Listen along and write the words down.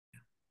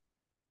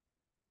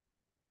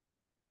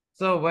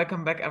So,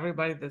 welcome back,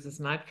 everybody. This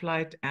is Night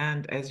Flight,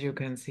 and as you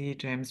can see,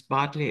 James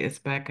Bartley is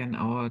back, and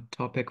our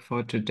topic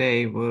for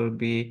today will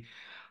be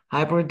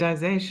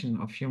hybridization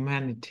of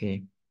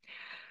humanity.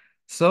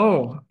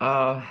 So,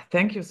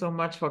 thank you so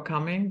much for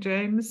coming,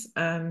 James.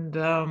 And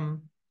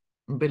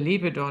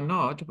believe it or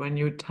not, when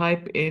you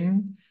type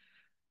in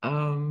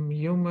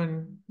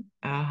human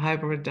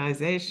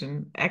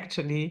hybridization,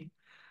 actually,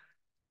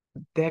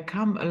 there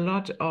come a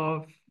lot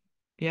of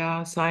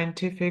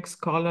scientific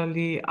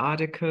scholarly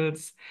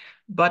articles,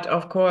 but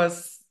of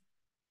course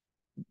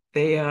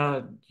they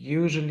are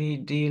usually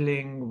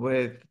dealing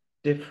with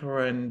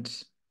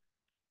different,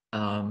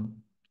 um,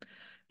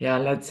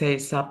 let's say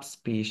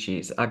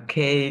subspecies,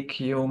 archaic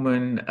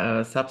human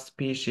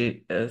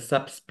subspecies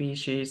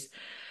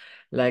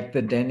like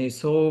the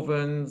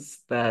Denisovans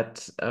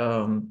that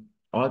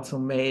also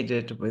made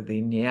it with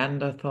the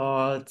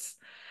Neanderthals,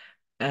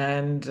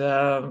 and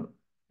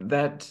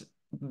that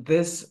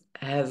this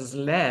has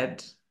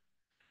led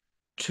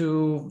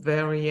to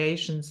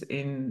variations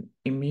in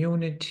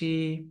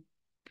immunity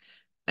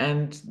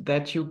and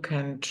that you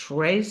can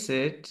trace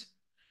it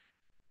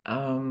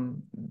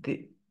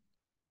the,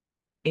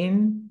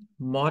 in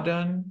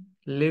modern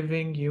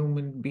living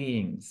human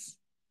beings,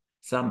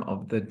 some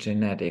of the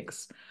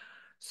genetics.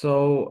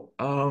 So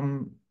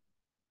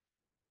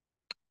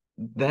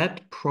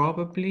that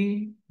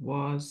probably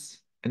was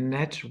a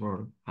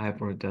natural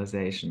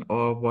hybridization,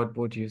 or what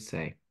would you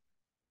say?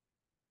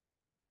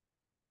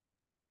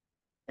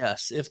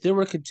 Yes, if there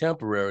were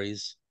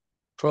contemporaries,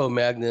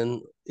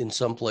 Cro-Magnon in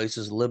some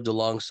places lived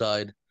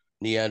alongside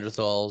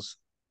Neanderthals,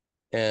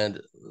 and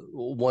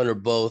one or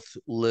both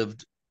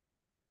lived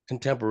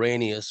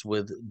contemporaneous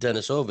with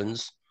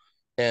Denisovans,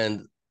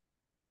 and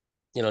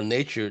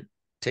nature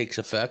takes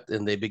effect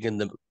and they begin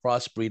to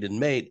crossbreed and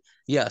mate.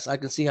 Yes, I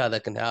can see how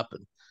that can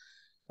happen.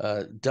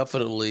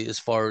 Definitely, as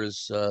far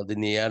as the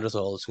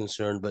Neanderthal is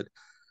concerned, but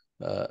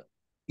uh,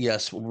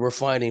 yes, we're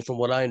finding, from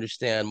what I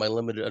understand, my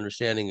limited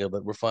understanding of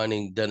it, we're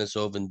finding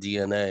Denisovan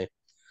DNA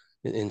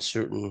in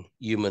certain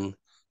human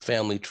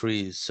family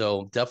trees.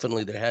 So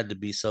definitely there had to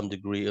be some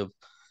degree of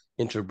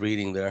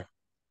interbreeding there.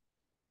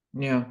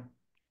 Yeah,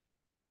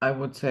 I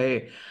would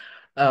say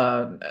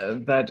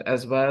that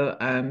as well.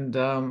 And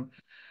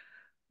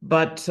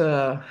but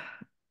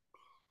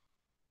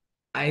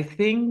I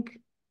think,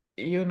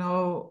 you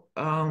know,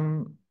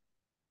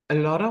 a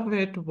lot of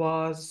it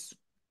was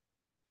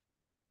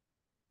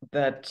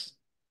that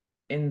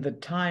in the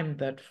time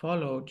that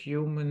followed,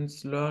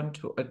 humans learned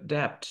to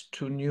adapt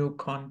to new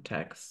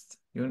contexts.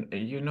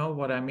 You know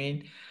what I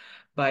mean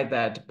by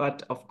that.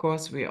 But of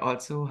course, we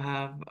also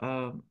have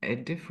a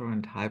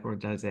different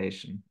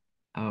hybridization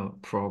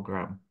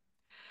program.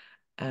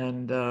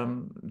 And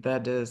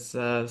that is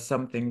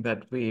something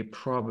that we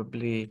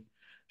probably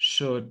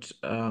should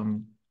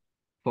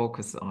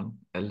focus on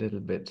a little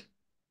bit.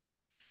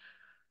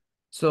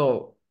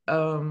 So,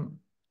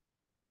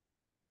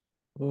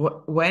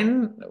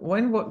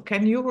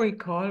 can you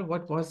recall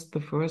what was the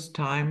first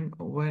time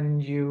when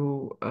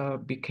you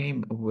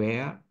became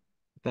aware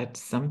that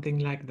something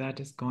like that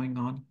is going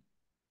on?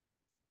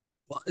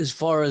 Well, as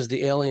far as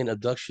the alien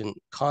abduction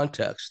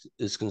context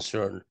is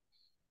concerned,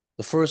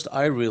 the first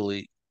I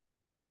really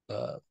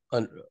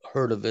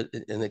heard of it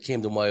and it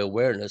came to my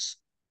awareness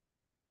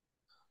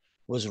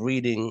was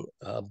reading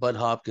Bud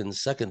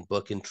Hopkins' second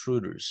book,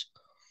 Intruders.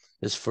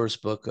 His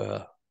first book,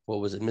 what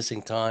was it,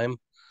 Missing Time?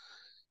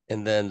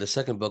 And then the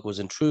second book was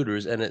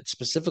Intruders, and it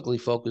specifically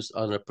focused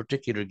on a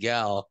particular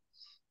gal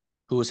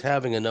who was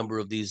having a number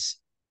of these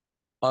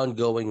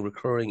ongoing,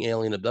 recurring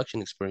alien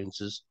abduction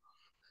experiences.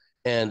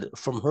 And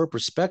from her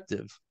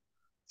perspective,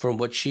 from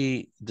what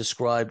she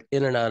described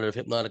in and out of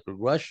hypnotic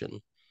regression,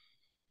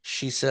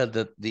 she said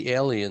that the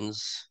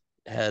aliens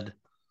had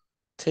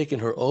taken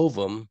her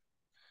ovum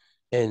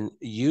and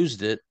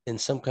used it in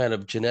some kind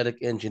of genetic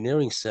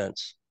engineering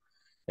sense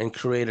and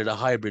created a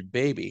hybrid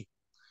baby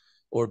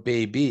or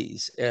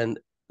babies. And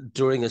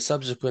during a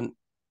subsequent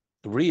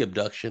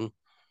reabduction,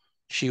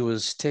 she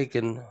was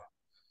taken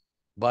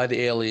by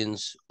the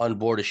aliens on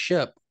board a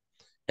ship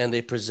and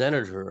they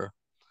presented her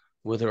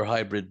with her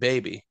hybrid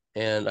baby.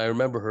 And I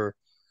remember her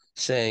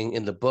saying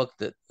in the book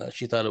that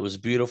she thought it was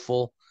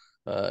beautiful.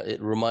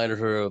 It reminded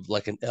her of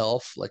like an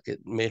elf, like it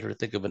made her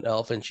think of an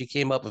elf. And she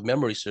came up, if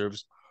memory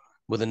serves,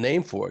 with a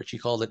name for it. She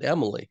called it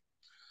Emily.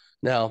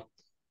 Now,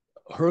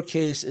 her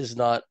case is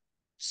not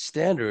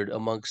standard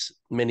amongst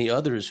many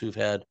others who've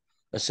had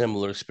a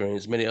similar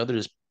experience. Many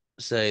others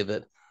say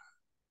that,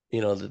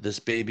 that this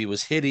baby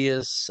was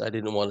hideous. I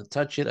didn't want to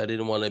touch it. I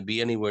didn't want to be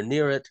anywhere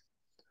near it,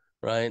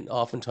 right?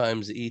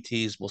 Oftentimes the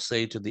ETs will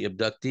say to the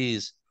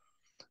abductees,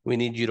 we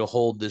need you to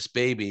hold this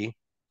baby,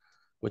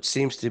 which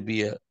seems to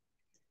be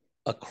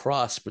a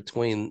cross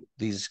between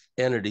these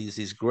entities,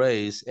 these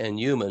grays and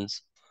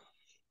humans.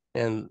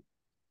 And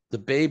the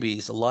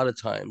babies, a lot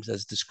of times,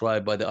 as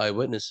described by the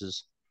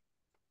eyewitnesses,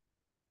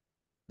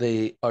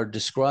 they are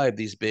described,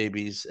 these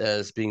babies,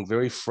 as being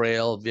very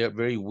frail, very,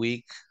 very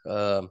weak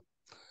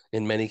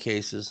in many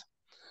cases.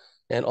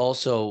 And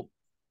also,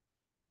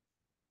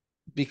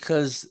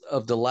 because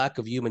of the lack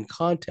of human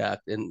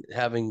contact and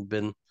having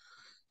been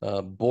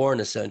born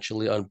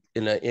essentially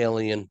in an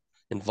alien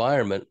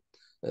environment,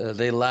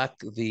 they lack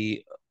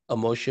the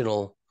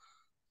emotional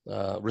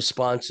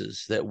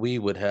responses that we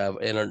would have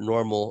and our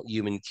normal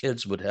human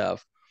kids would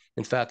have.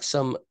 In fact,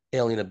 some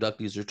alien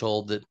abductees are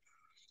told that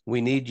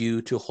we need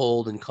you to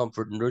hold and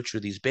comfort and nurture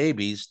these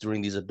babies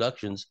during these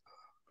abductions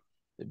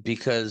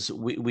because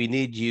we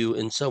need you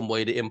in some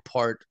way to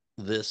impart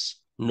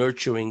this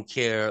nurturing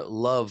care,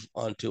 love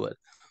onto it,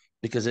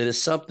 because it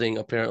is something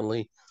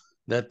apparently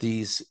that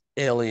these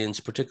aliens,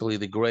 particularly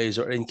the Greys,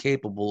 are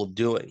incapable of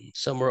doing.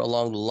 Somewhere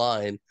along the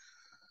line,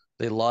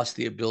 they lost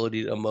the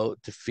ability to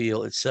emote, to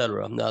feel,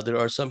 etc. Now, there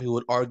are some who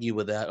would argue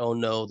with that. Oh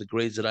no, the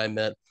Greys that I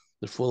met,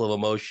 they're full of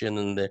emotion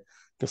and they're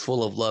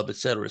full of love,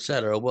 etc.,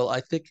 etc. Well,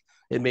 I think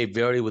it may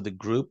vary with the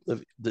group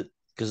of the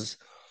because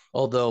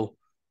although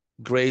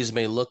Greys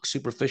may look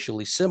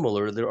superficially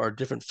similar, there are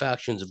different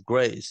factions of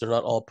Greys. They're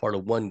not all part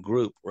of one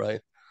group,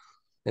 right?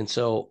 And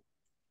so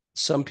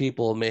some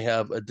people may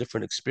have a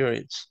different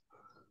experience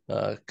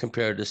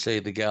compared to, say,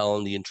 the gal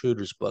in the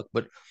Intruders book.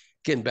 But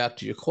getting back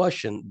to your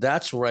question,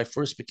 that's where I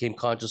first became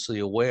consciously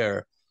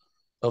aware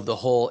of the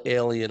whole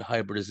alien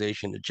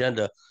hybridization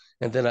agenda.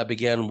 And then I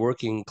began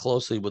working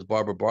closely with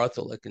Barbara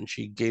Bartley, and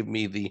she gave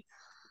me the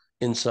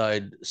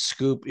inside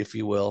scoop, if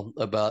you will,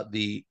 about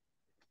the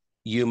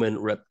human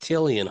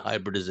reptilian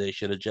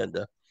hybridization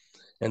agenda.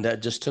 And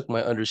that just took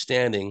my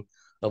understanding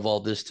of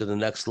all this to the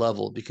next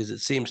level, because it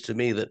seems to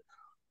me that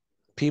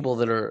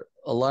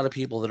a lot of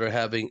people that are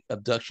having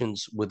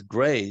abductions with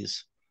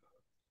Greys,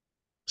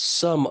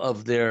 some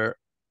of their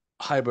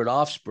hybrid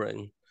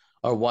offspring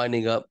are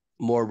winding up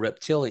more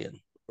reptilian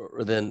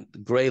than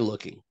gray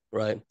looking,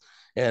 right?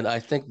 And I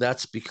think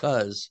that's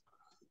because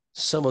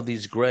some of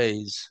these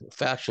Greys,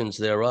 factions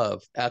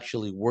thereof,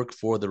 actually work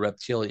for the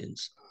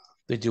reptilians.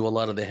 They do a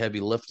lot of the heavy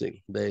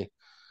lifting. They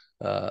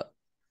uh,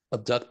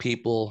 abduct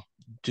people,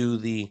 do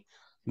the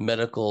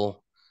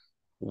medical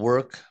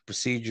work,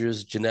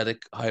 procedures,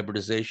 genetic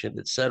hybridization,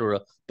 etc.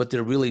 But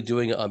they're really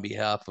doing it on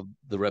behalf of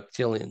the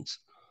reptilians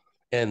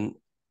and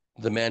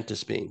the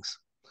mantis beings.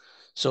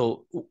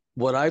 So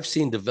what I've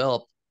seen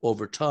develop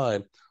over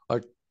time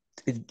are,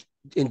 in,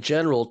 in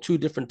general, two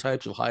different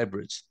types of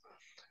hybrids,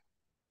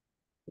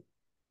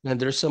 and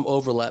there's some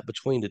overlap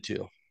between the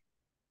two.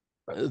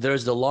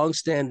 There's the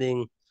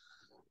longstanding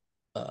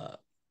uh,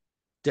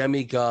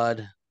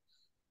 demigod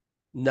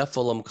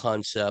Nephilim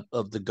concept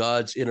of the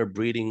gods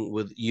interbreeding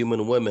with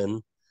human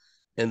women,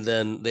 and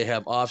then they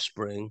have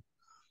offspring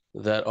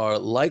that are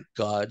like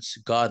gods,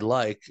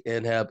 godlike,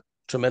 and have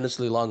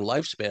tremendously long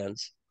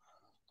lifespans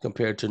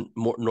compared to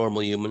more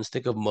normal humans.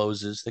 Think of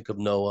Moses, think of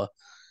Noah,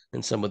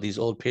 and some of these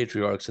old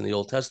patriarchs in the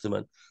Old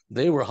Testament.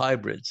 They were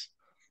hybrids,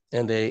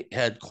 and they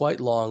had quite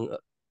long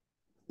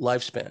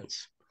lifespans.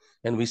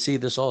 And we see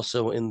this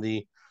also in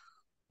the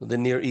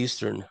Near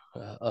Eastern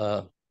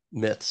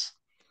myths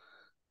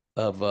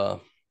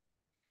of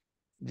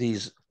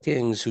these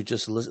kings who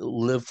just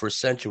live for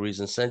centuries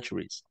and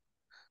centuries,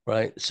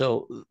 right?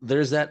 So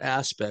there's that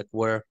aspect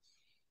where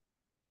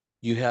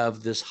you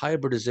have this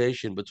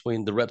hybridization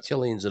between the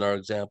reptilians in our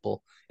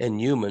example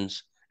and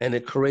humans, and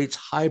it creates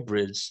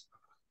hybrids.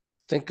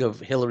 Think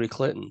of Hillary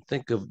Clinton,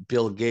 think of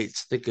Bill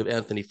Gates, think of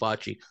Anthony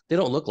Fauci. They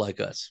don't look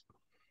like us.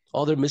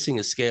 All they're missing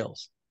is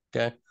scales.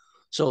 Okay.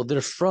 So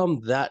they're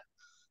from that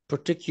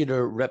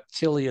particular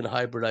reptilian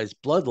hybridized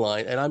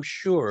bloodline. And I'm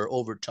sure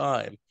over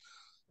time,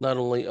 not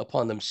only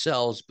upon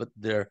themselves, but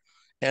their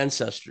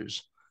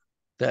ancestors,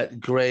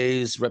 that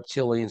Greys,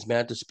 reptilians,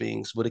 mantis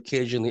beings would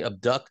occasionally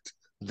abduct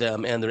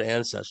them and their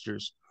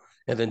ancestors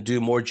and then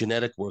do more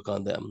genetic work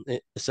on them,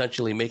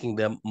 essentially making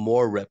them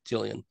more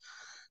reptilian.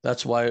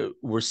 That's why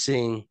we're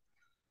seeing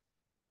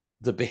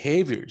the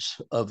behaviors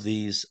of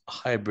these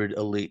hybrid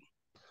elite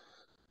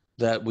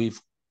that we've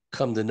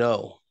come to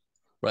know,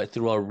 right,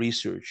 through our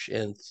research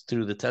and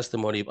through the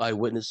testimony of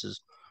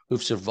eyewitnesses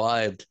who've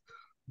survived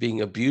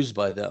being abused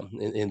by them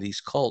in these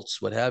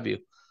cults, what have you,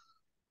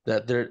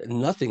 that they're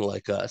nothing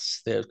like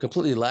us. They're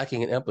completely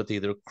lacking in empathy.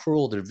 They're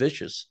cruel, they're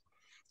vicious,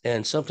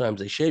 and sometimes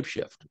they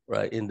shapeshift,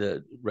 right,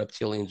 into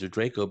reptilians or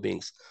Draco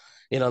beings.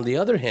 And on the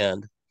other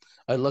hand,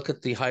 I look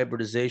at the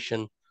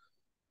hybridization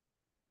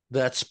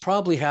that's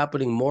probably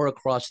happening more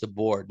across the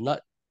board.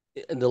 Not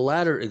in the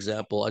latter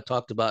example, I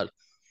talked about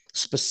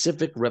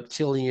specific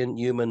reptilian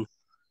human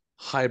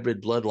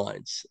hybrid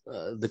bloodlines,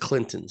 the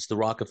Clintons, the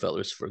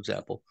Rockefellers, for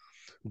example.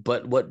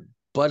 But what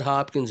Bud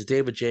Hopkins,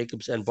 David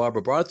Jacobs, and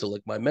Barbara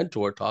Bartholick, my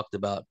mentor, talked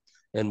about,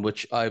 and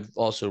which I've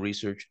also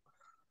researched,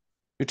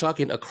 you're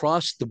talking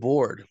across the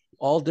board,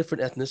 all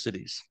different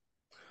ethnicities,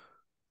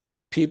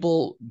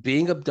 people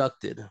being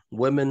abducted,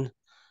 women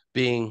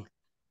being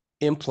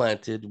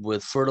implanted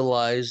with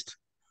fertilized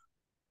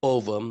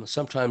ovum,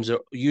 sometimes they're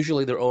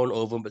usually their own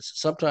ovum, but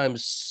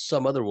sometimes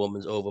some other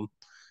woman's ovum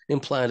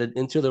implanted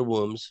into their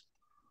wombs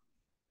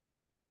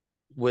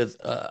with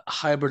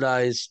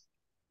hybridized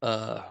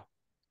uh,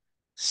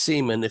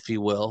 semen, if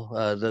you will.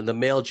 The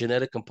male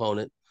genetic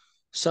component,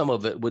 some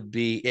of it would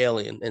be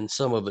alien, and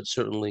some of it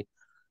certainly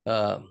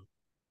uh,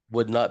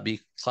 would not be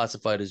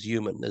classified as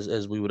human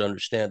as we would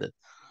understand it.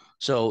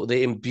 So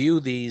they imbue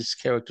these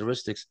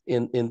characteristics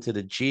into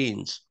the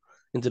genes,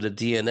 into the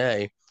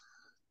DNA,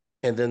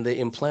 and then they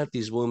implant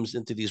these wombs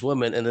into these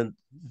women, and then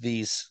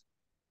these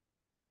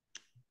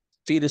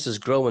fetuses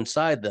grow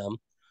inside them,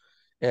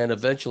 and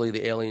eventually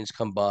the aliens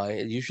come by.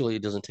 Usually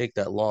it doesn't take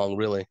that long,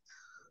 really,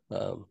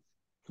 um,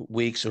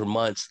 weeks or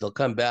months. They'll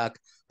come back,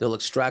 they'll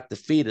extract the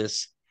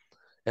fetus,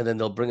 and then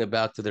they'll bring it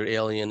back to their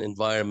alien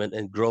environment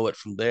and grow it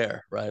from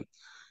there, right?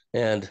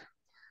 And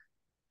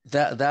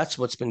that's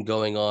what's been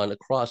going on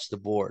across the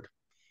board.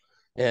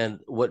 And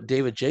what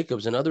David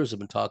Jacobs and others have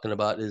been talking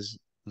about is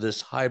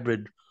this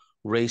hybrid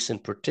race in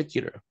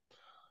particular.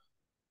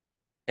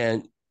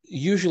 And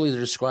usually they're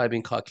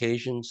describing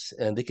Caucasians,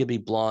 and they could be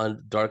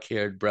blonde, dark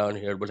haired, brown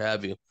haired, what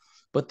have you.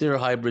 But there are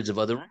hybrids of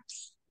other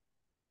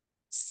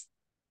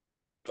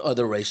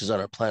races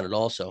on our planet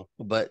also.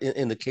 But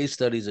in the case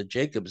studies that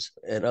Jacobs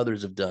and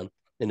others have done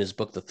in his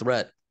book, The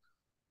Threat,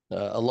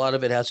 a lot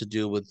of it has to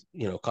do with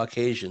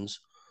Caucasians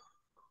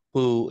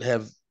who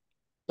have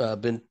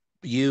been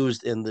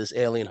used in this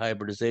alien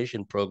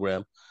hybridization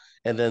program,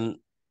 and then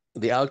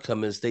the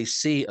outcome is they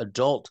see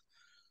adult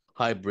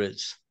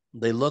hybrids.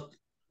 They look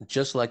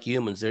just like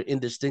humans. They're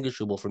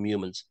indistinguishable from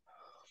humans,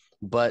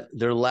 but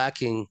they're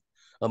lacking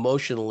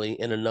emotionally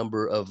in a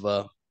number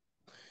of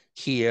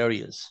key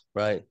areas,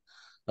 right?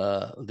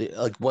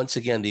 Like once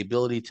again, the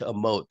ability to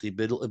emote, the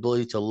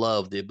ability to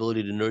love, the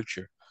ability to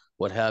nurture,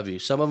 what have you.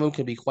 Some of them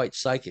can be quite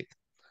psychic,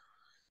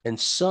 and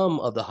some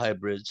of the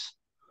hybrids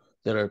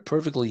that are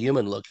perfectly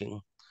human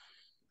looking,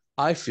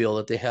 I feel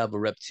that they have a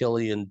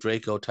reptilian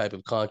Draco type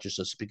of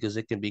consciousness because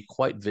it can be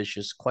quite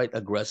vicious, quite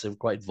aggressive,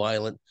 quite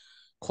violent,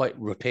 quite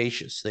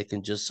rapacious. They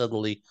can just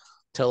suddenly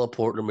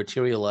teleport or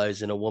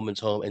materialize in a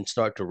woman's home and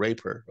start to rape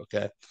her.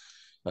 Okay,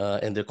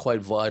 and they're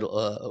quite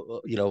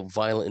vital,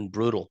 violent and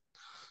brutal.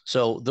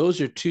 So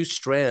those are two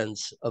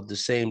strands of the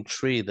same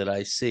tree that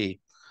I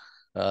see.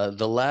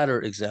 The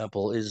latter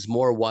example is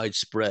more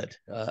widespread,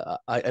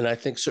 and I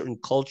think certain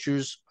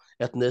cultures,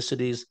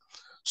 ethnicities,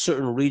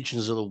 certain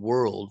regions of the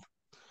world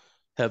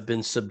have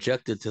been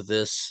subjected to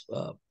this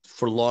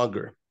for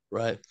longer,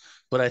 right?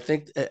 But I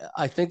think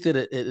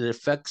that it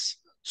affects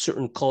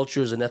certain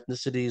cultures and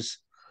ethnicities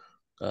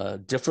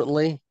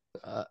differently.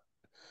 Uh,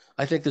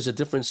 I think there's a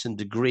difference in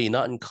degree,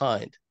 not in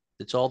kind.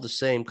 It's all the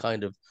same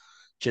kind of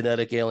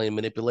genetic alien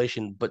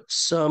manipulation, but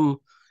some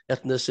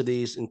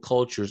ethnicities and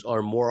cultures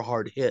are more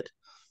hard hit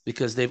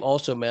because they've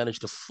also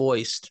managed to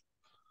foist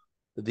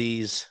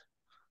these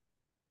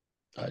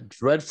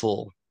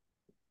dreadful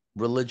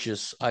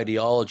religious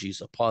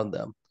ideologies upon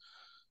them.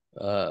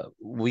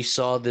 We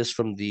saw this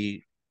from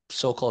the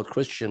so-called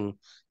Christian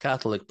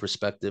Catholic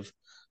perspective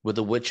with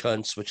the witch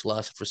hunts, which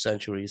lasted for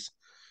centuries.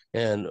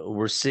 And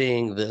we're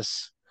seeing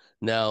this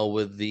now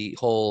with the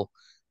whole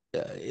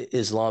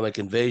Islamic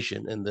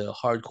invasion and the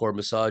hardcore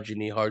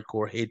misogyny,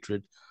 hardcore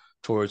hatred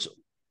towards,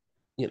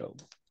 you know,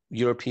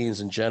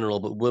 Europeans in general,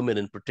 but women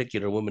in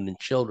particular, women and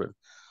children.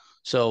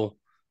 So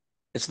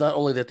it's not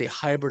only that they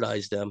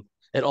hybridize them,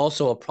 and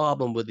also a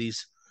problem with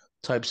these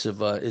types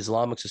of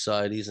Islamic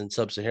societies and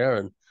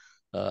sub-Saharan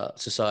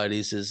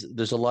societies is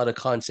there's a lot of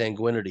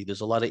consanguinity,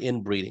 there's a lot of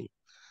inbreeding,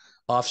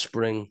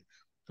 offspring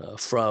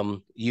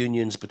from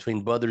unions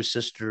between brother,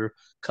 sister,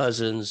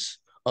 cousins,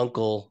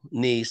 uncle,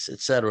 niece,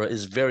 etc.,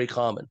 is very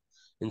common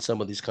in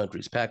some of these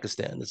countries.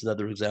 Pakistan is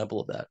another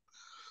example of that.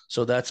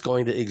 So that's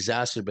going to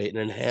exacerbate and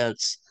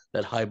enhance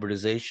that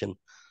hybridization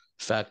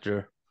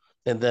factor.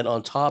 And then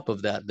on top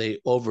of that, they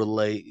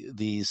overlay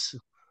these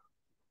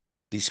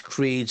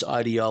creeds,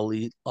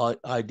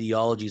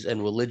 ideologies,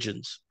 and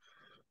religions.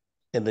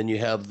 And then you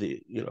have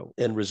the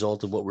end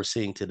result of what we're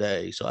seeing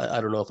today. So I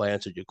don't know if I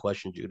answered your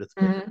question, Judith,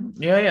 but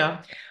Yeah,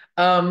 yeah.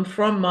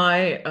 From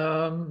my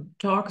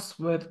talks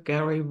with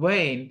Gary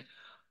Wayne,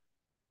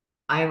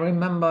 I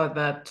remember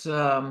that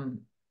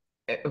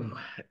eh,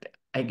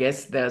 I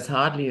guess there's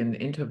hardly an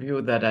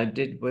interview that I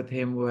did with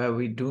him where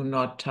we do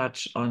not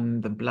touch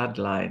on the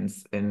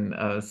bloodlines in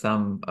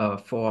some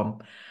form.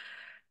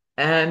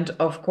 And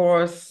of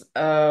course,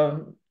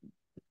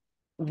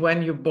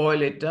 when you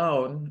boil it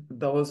down,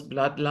 those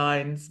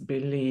bloodlines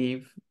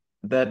believe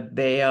that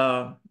they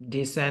are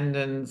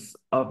descendants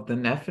of the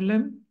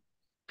Nephilim.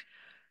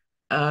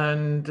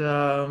 And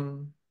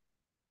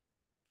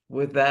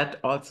with that,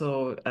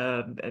 also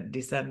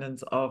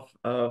descendants of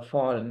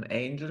fallen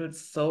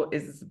angels. So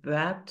is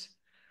that,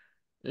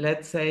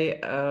 let's say,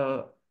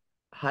 a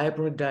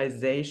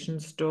hybridization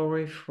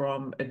story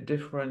from a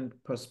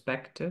different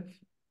perspective?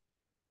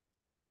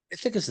 I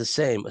think it's the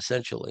same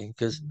essentially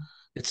because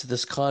it's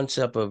this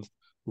concept of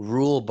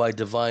rule by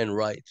divine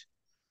right.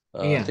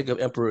 Yeah. Think of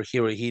Emperor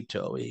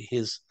Hirohito.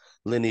 His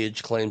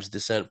lineage claims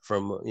descent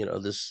from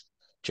this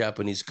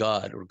Japanese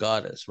god or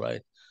goddess,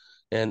 right?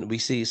 And we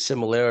see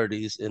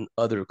similarities in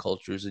other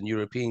cultures, in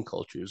European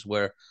cultures,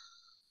 where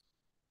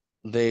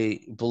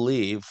they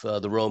believe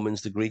the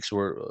Romans, the Greeks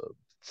were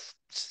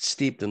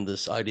steeped in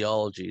this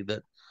ideology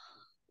that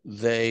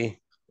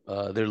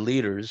their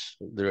leaders,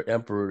 their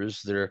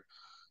emperors, their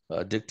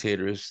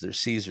dictators, their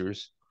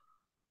Caesars,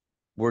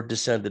 were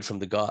descended from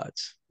the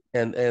gods,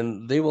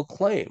 and they will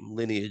claim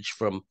lineage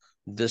from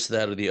this,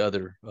 that, or the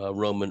other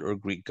Roman or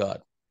Greek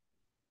god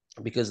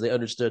because they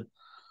understood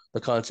the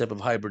concept of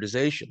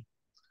hybridization.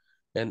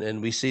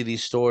 And we see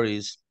these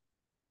stories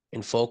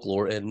in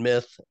folklore and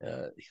myth.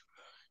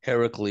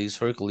 Hercules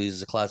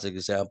is a classic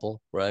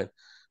example, right?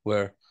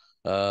 Where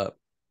a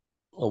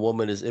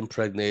woman is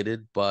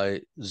impregnated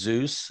by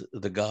Zeus,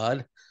 the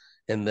god,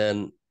 and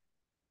then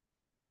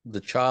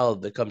the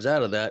child that comes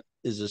out of that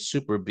is a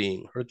super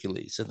being,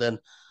 Hercules. And then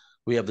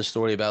we have the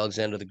story of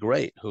Alexander the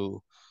Great,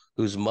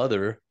 whose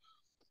mother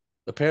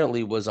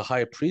apparently was a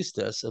high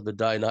priestess of the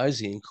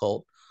Dionysian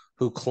cult,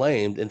 who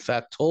claimed, in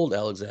fact, told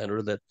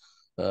Alexander that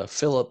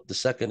Philip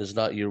II is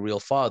not your real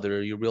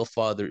father. Your real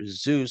father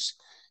is Zeus.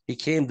 He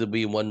came to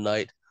me one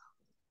night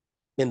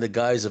in the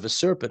guise of a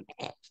serpent.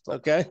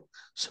 Okay,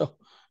 so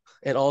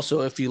and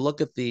also if you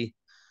look at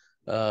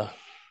uh,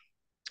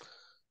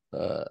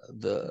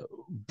 the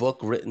book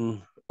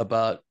written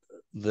about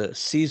the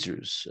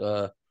Caesars,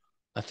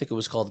 I think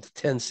it was called the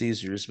 10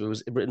 Caesars, but it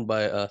was written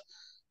by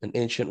an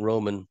ancient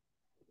Roman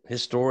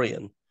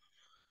historian.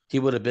 He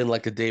would have been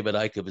like a David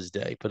Icke of his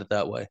day, put it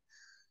that way.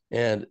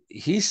 And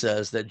he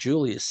says that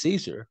Julius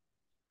Caesar,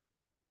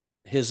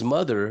 his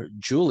mother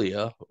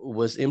Julia,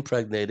 was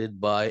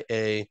impregnated by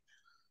a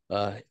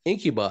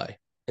incubi,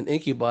 an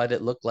incubi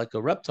that looked like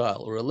a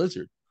reptile or a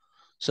lizard.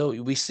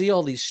 So we see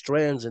all these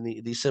strands and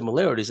these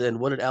similarities. And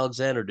what did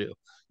Alexander do?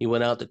 He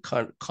went out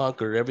to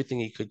conquer everything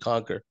he could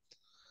conquer.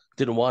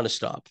 Didn't want to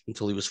stop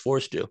until he was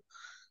forced to.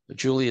 But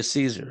Julius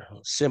Caesar,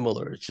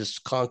 similar. It's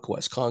just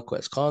conquest,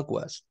 conquest,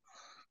 conquest.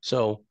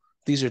 So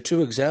these are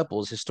two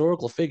examples,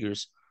 historical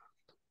figures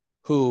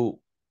who,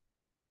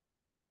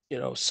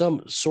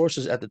 some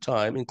sources at the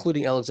time,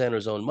 including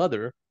Alexander's own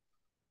mother,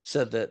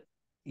 said that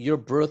your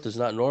birth is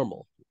not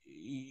normal.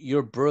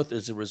 Your birth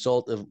is a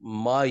result of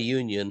my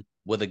union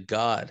with a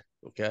god.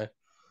 Okay.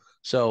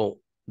 So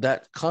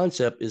that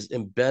concept is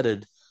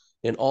embedded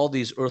in all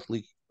these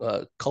earthly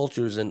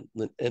cultures and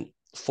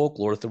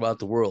folklore throughout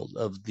the world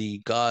of the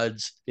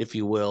gods, if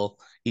you will,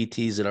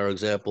 ETs in our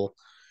example,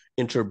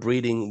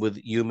 interbreeding with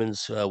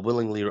humans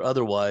willingly or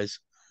otherwise,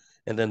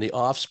 and then the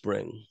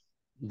offspring.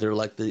 They're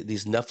like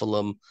these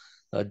Nephilim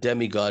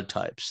demigod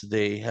types.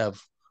 They have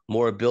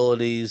more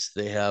abilities.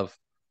 They have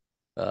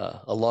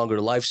a longer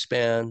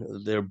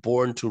lifespan. They're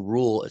born to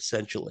rule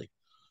essentially,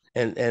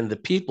 and the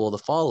people, the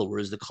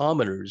followers, the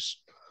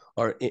commoners,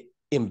 are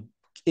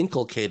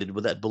inculcated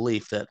with that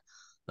belief that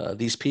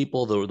these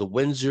people, the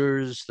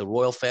Windsors, the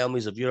royal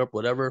families of Europe,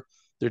 whatever,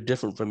 they're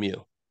different from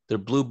you. They're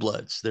blue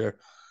bloods. They're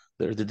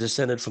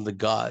descended from the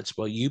gods,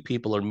 while you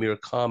people are mere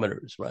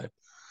commoners, right?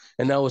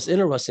 And now what's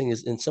interesting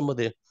is in some of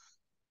the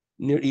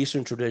Near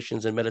Eastern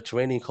traditions and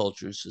Mediterranean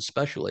cultures,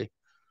 especially,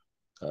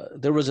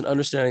 there was an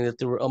understanding that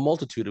there were a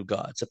multitude of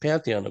gods, a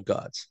pantheon of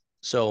gods.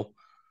 So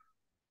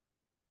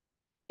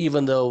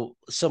even though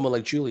someone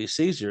like Julius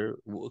Caesar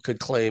could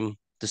claim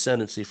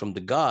descendancy from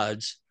the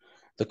gods,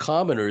 the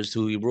commoners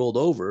who he ruled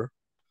over,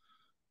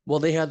 well,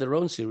 they had their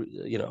own,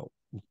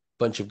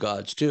 bunch of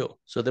gods too.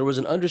 So there was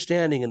an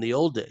understanding in the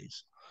old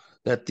days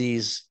that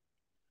these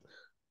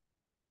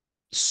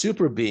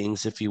super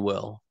beings, if you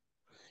will,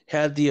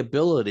 had the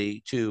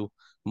ability to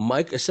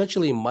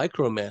essentially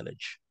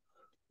micromanage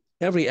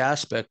every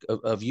aspect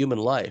of human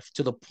life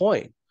to the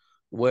point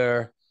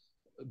where,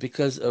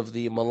 because of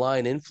the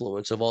malign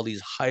influence of all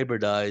these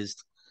hybridized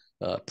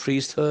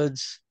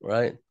priesthoods,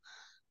 right?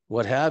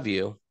 What have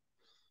you,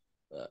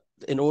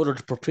 in order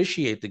to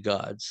propitiate the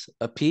gods,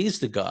 appease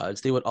the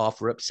gods, they would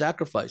offer up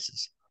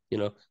sacrifices.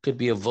 Could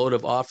be a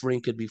votive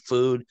offering, could be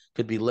food,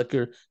 could be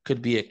liquor,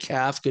 could be a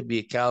calf, could be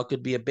a cow,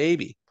 could be a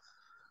baby,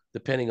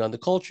 depending on the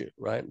culture,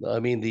 right? I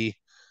mean, the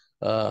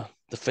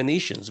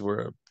Phoenicians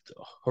were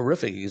a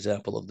horrific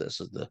example of this.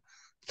 Of the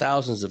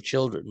thousands of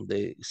children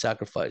they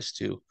sacrificed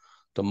to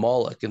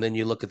Moloch, and then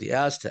you look at the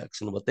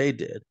Aztecs and what they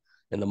did,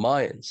 and the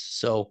Mayans.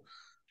 So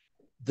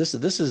this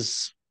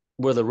is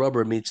where the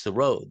rubber meets the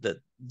road. That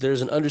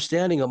there's an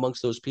understanding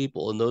amongst those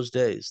people in those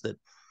days that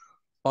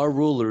our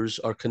rulers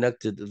are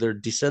connected. They're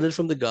descended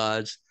from the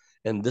gods,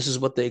 and this is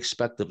what they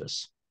expect of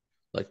us,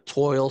 like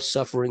toil,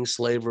 suffering,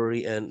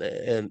 slavery,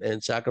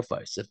 and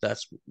sacrifice, if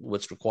that's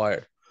what's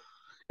required.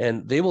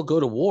 And they will go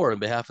to war on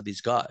behalf of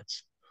these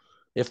gods.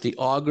 If the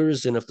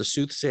augurs and if the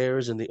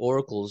soothsayers and the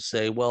oracles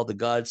say, well, the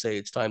gods say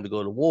it's time to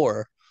go to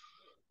war,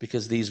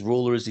 because these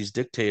rulers, these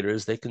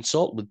dictators, they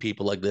consult with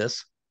people like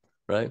this,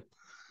 right?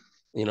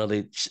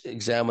 They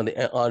examine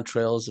the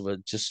entrails of a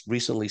just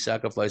recently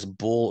sacrificed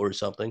bull or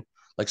something,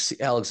 like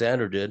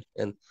Alexander did,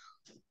 and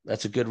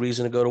that's a good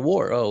reason to go to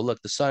war. Oh,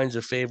 look, the signs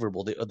are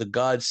favorable. The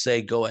gods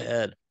say go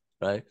ahead,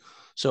 right?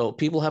 So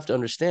people have to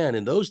understand,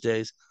 in those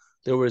days,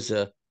 there was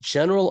a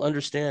general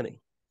understanding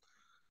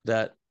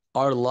that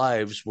our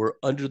lives were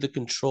under the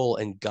control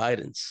and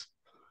guidance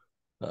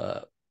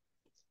uh,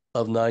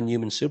 of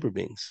non-human super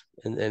beings.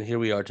 And here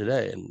we are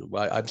today. And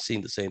I'm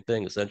seeing the same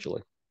thing,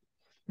 essentially.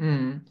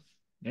 Mm,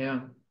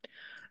 yeah.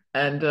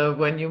 And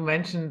when you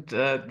mentioned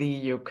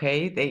the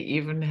UK, they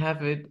even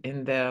have it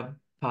in their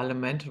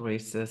parliamentary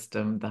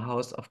system, the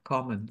House of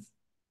Commons.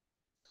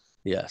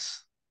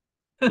 Yes,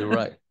 you're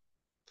right.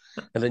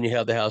 And then you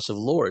have the House of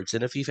Lords.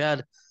 And if you've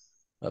had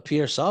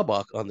Pierre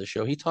Sabak on the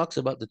show, he talks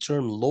about the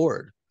term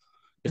Lord.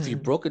 If you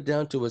Mm. broke it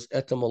down to its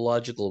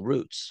etymological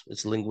roots,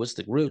 its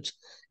linguistic roots,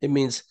 it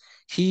means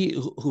he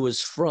who is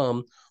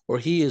from, or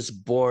he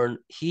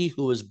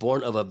who is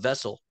born of a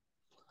vessel,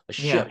 a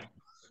Yeah. ship,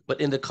 but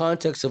in the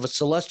context of a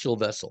celestial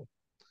vessel,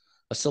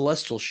 a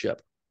celestial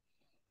ship.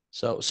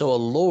 So a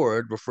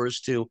lord refers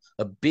to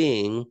a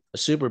being, a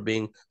super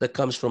being that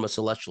comes from a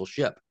celestial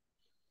ship,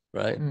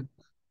 right?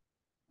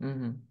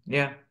 Mm.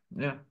 Yeah.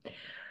 Yeah.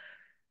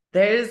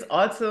 There is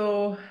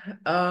also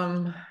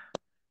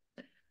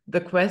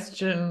the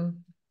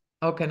question,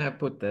 how can I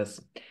put this?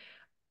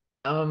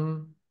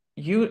 Um,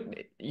 you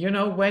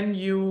know, when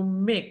you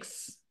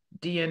mix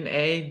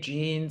DNA,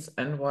 genes,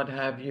 and what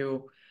have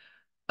you,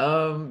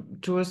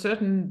 to a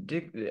certain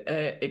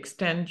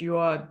extent, you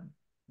are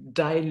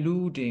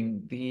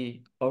diluting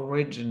the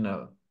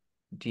original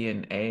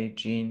DNA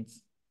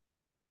genes.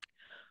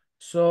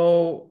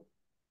 So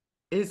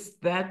is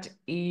that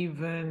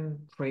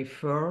even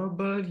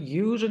preferable?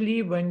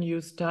 Usually, when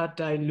you start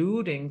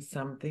diluting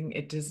something,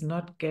 it is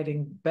not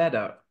getting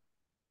better.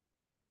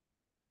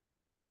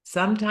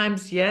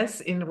 Sometimes,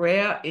 yes, in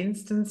rare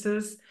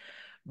instances,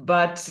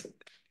 but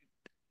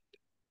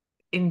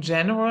in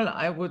general,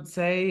 I would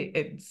say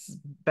it's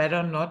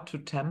better not to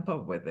tamper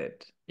with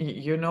it.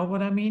 You know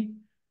what I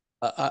mean?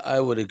 I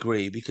would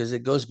agree because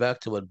it goes back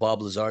to what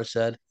Bob Lazar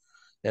said,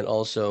 and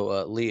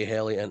also Leah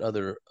Haley and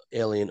other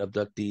alien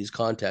abductees,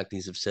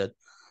 contactees have said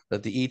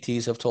that the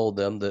ETs have told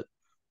them that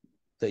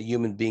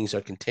human beings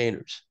are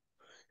containers,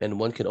 and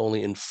one can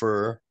only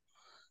infer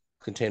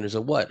containers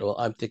of what? Well,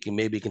 I'm thinking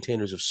maybe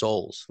containers of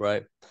souls,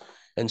 right?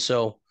 And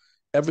so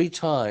every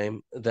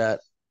time that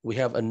we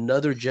have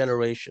another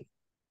generation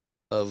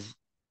of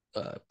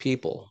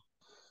people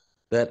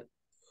that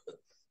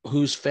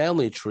whose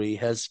family tree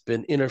has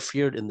been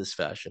interfered in this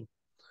fashion,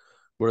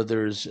 where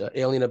there's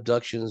alien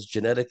abductions,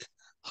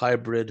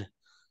 hybrid,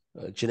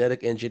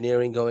 genetic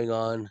engineering going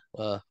on,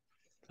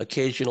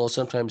 occasional,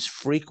 sometimes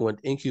frequent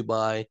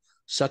incubi,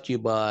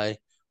 succubi,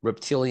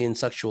 reptilian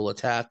sexual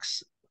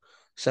attacks,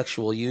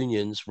 sexual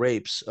unions,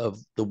 rapes of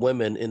the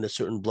women in a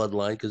certain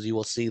bloodline, because you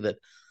will see that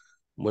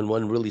when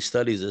one really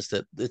studies this,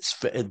 that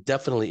it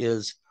definitely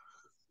is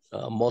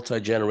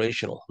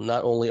multi-generational.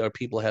 Not only are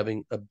people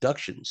having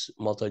abductions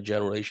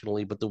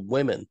multi-generationally, but the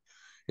women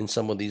in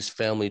some of these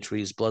family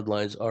trees,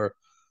 bloodlines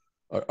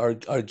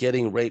are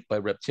getting raped by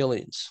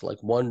reptilians,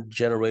 like one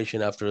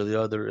generation after the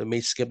other. It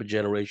may skip a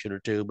generation or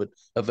two, but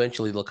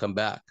eventually they'll come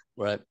back,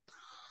 right?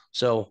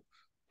 So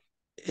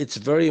it's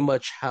very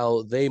much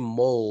how they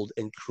mold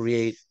and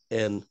create,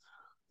 and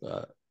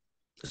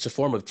it's a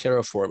form of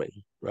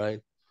terraforming,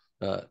 right?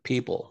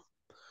 People.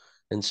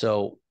 And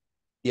so,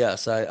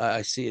 yes,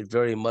 I see it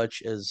very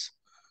much as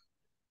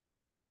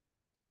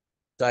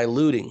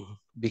diluting,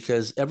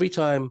 because every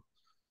time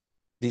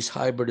these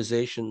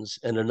hybridizations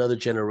and another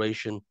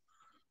generation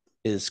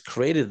is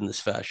created in this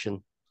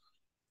fashion,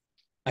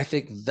 I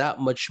think that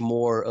much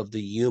more of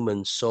the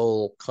human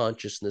soul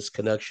consciousness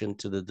connection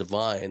to the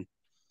divine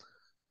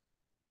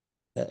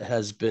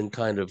has been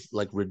kind of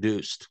like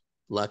reduced,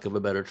 lack of a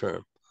better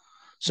term.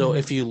 So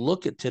if Mhm. you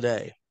look at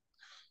today,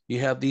 you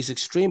have these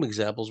extreme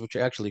examples, which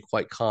are actually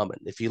quite common.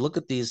 If you look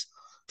at these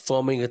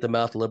foaming at the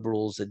mouth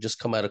liberals that just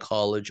come out of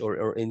college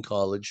or in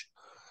college,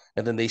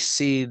 and then they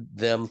seed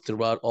them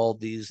throughout all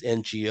these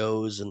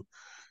NGOs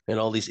and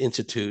all these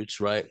institutes,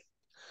 right?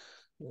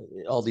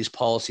 All these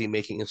policy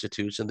making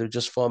institutes, and they're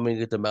just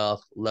foaming at the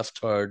mouth,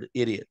 left-hard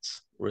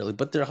idiots, really.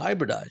 But they're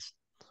hybridized.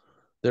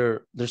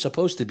 They're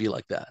supposed to be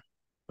like that,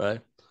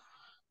 right?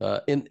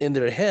 In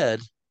their head,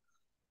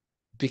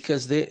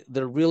 because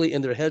they're really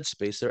in their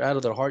headspace. They're out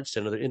of their heart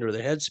center. They're into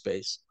their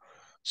headspace,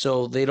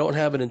 so they don't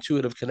have an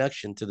intuitive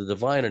connection to the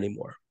divine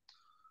anymore.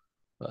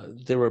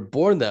 They were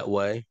born that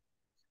way,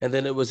 and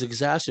then it was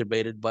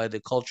exacerbated by the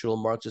cultural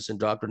Marxist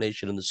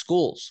indoctrination in the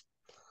schools.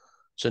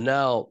 So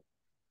now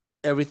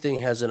everything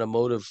has an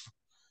emotive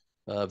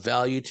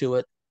value to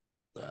it,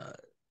 uh,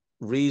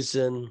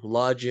 reason,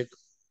 logic,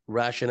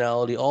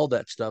 rationality, all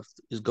that stuff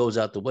goes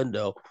out the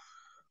window.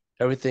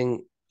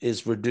 Everything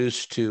is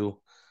reduced to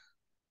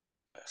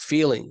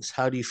feelings.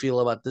 How do you feel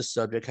about this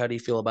subject? How do you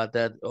feel about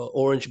that?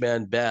 Orange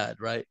man bad,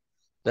 right?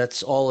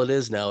 That's all it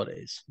is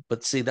nowadays.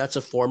 But see, that's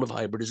a form of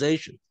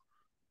hybridization,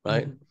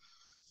 right?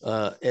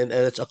 Mhm. And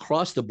it's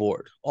across the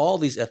board, all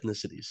these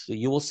ethnicities. So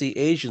you will see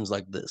Asians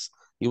like this,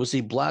 you will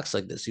see blacks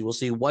like this, you will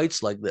see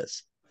whites like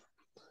this,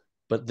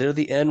 but they're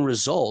the end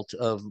result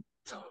of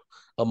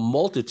a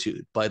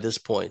multitude by this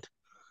point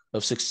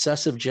of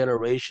successive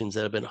generations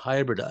that have been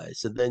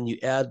hybridized. And then you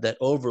add that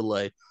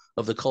overlay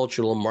of the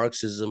cultural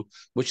Marxism,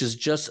 which is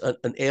just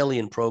an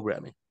alien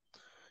programming.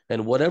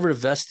 And whatever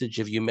vestige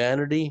of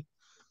humanity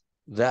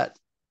that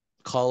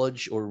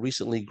college or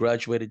recently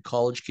graduated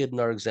college kid in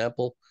our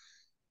example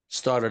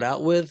started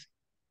out with,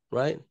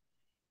 right?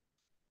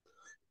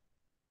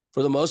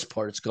 For the most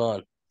part, it's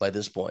gone by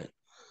this point.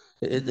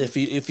 Mm.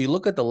 If you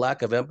look at the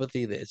lack of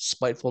empathy, the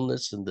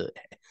spitefulness, and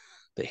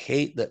the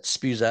hate that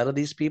spews out of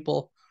these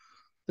people,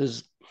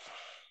 there's,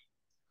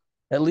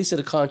 at least at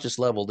a conscious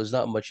level, there's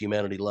not much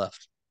humanity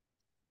left.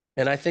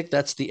 And I think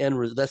that's the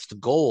that's the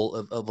goal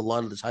of a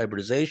lot of this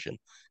hybridization,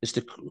 is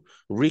to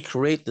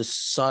recreate this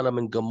Sodom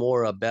and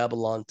Gomorrah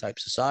Babylon type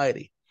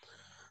society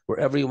where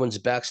everyone's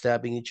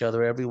backstabbing each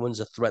other,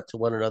 everyone's a threat to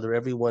one another,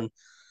 everyone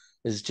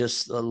is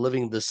just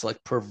living this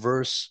like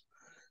perverse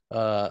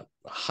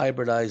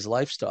hybridized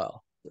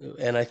lifestyle.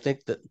 And I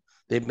think that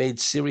they've made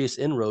serious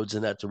inroads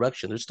in that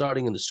direction. They're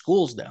starting in the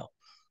schools now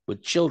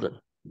with children,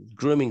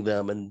 grooming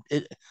them and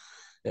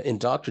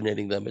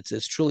indoctrinating them.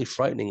 It's truly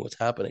frightening what's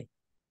happening.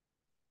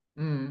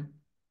 Mm.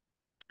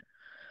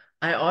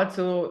 I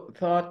also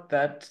thought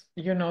that,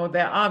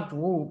 there are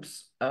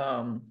groups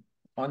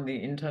on the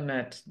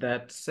internet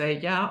that say,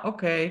 yeah,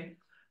 okay,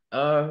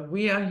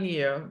 we are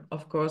here.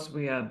 Of course,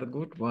 we are the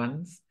good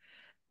ones.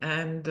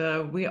 And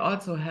we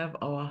also have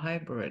our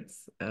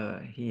hybrids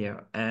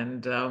here.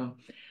 And, then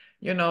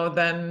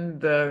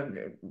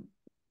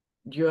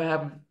you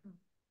have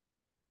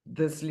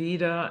this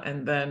leader,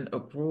 and then a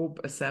group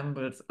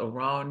assembles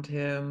around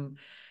him.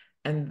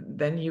 And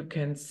then you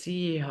can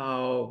see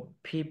how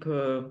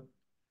people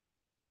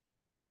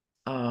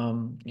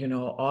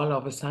all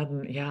of a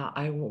sudden, yeah,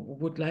 I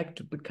would like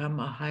to become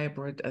a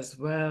hybrid as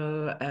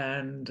well.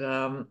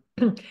 And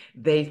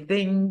they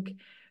think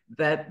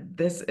that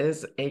this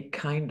is a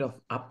kind of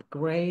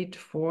upgrade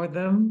for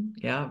them.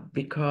 Yeah,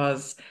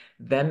 because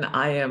then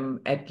I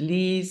am at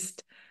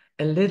least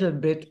a little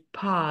bit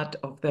part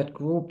of that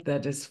group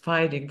that is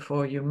fighting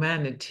for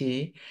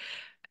humanity.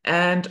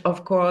 And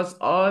of course,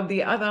 all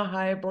the other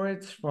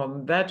hybrids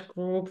from that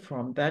group,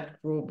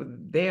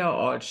 they are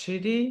all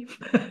shitty.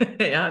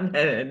 Yeah,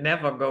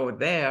 never go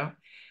there.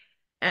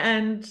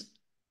 And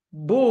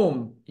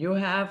boom, you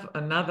have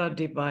another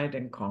divide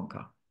and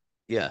conquer.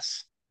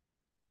 Yes,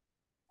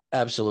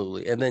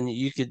 absolutely. And then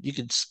you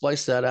could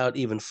splice that out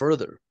even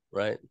further,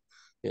 right?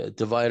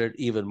 Divide it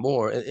even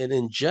more. And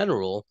in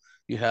general,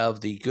 you have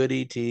the good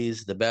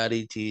ETs, the bad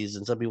ETs,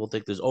 and some people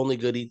think there's only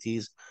good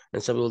ETs,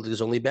 and some people think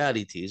there's only bad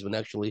ETs, when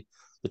actually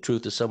the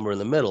truth is somewhere in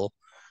the middle.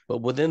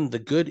 But within the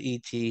good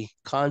ET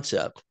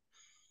concept,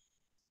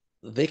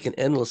 they can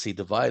endlessly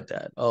divide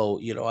that.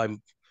 Oh,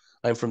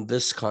 I'm from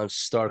this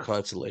star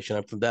constellation.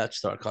 I'm from that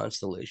star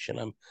constellation.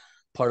 I'm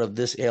part of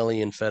this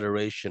alien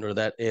federation or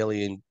that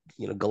alien,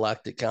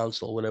 galactic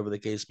council, whatever the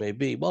case may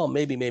be. Well,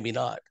 maybe, maybe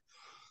not.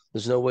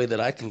 There's no way that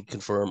I can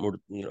confirm or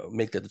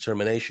make that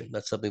determination.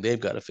 That's something they've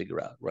got to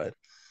figure out, right?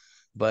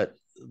 But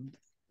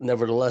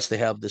nevertheless, they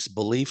have this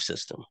belief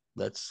system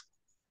that's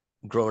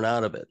grown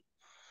out of it,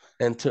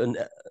 and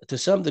to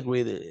some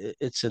degree,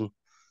 it's an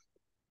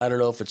I don't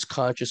know if it's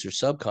conscious or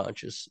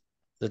subconscious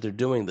that they're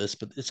doing this,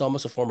 but it's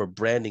almost a form of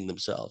branding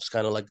themselves,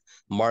 kind of like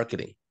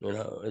marketing.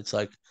 It's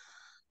like,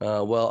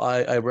 well,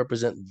 I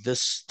represent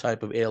this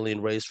type of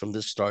alien race from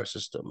this star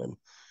system,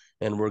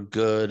 and we're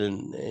good,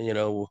 and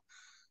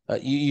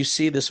you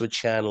see this with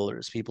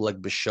channelers, people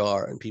like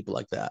Bashar and people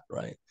like that,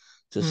 right?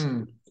 Just,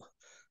 Hmm.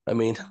 I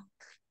mean,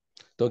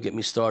 don't get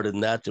me started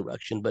in that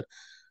direction, but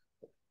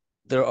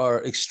there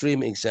are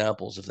extreme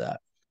examples of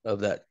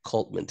that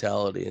cult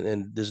mentality,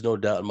 and there's no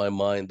doubt in my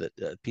mind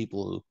that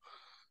people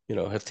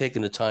who have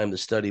taken the time to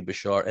study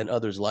Bashar and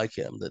others like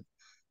him, that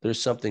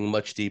there's something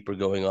much deeper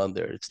going on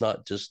there. It's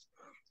not just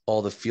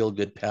all the feel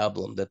good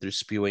pablum that they're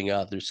spewing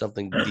out. There's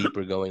something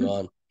deeper going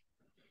on.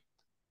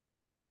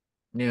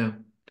 Yeah.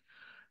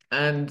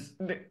 And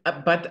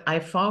but I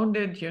found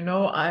it,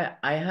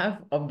 I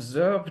have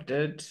observed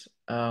it.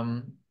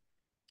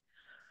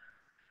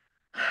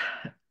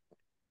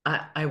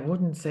 I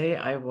wouldn't say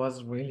I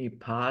was really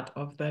part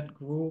of that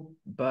group,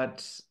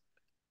 but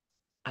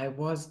I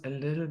was a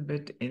little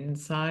bit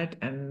inside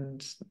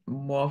and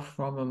more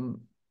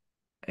from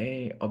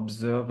a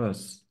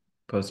observer's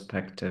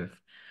perspective.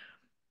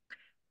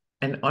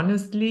 And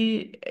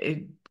honestly,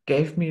 it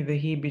gave me the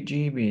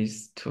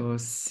heebie-jeebies to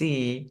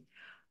see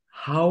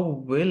how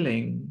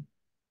willing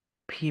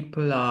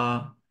people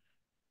are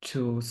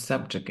to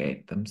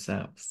subjugate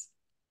themselves.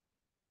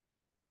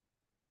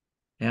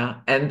 Yeah.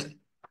 And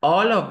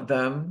all of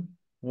them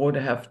would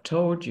have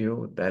told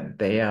you that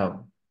they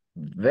are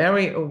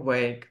very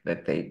awake,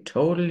 that they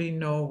totally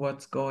know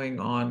what's going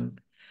on,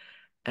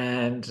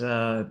 and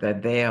that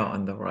they are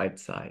on the right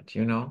side.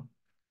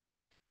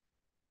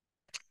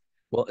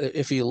 Well,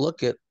 if you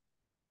look at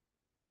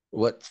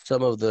what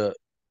some of the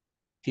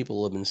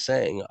people have been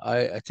saying, I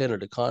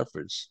attended a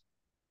conference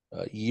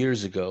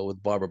years ago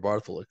with Barbara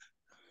Bartley,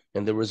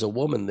 and there was a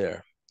woman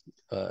there.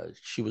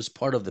 She was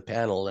part of the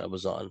panel that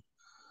was on.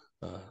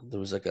 There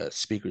was like a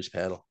speakers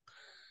panel.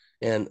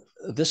 And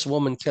this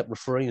woman kept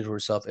referring to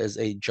herself as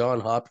a John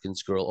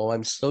Hopkins girl. Oh,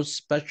 I'm so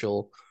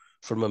special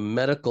from a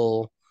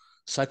medical,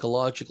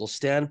 psychological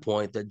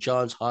standpoint that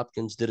Johns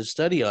Hopkins did a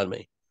study on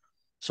me.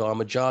 So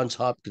I'm a Johns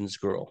Hopkins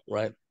girl,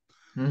 right?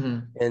 Hmm.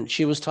 And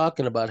she was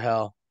talking about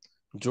how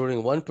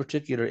during one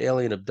particular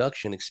alien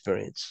abduction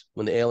experience,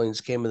 when the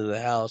aliens came into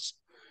the house,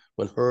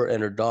 when her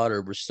and her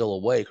daughter were still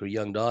awake, her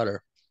young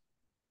daughter,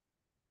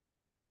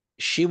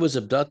 she was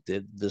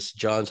abducted, this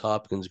Johns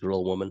Hopkins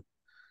girl woman,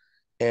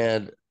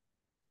 and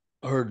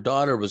her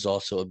daughter was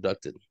also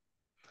abducted.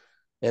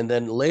 And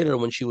then later,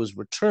 when she was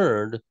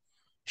returned,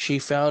 she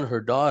found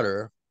her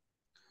daughter,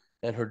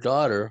 and her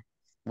daughter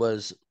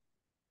was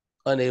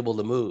unable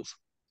to move.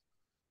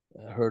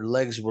 Her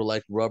legs were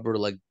like rubber,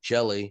 like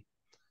jelly,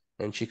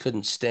 and she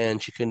couldn't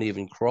stand. She couldn't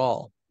even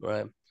crawl.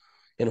 Right.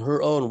 In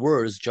her own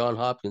words, John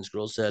Hopkins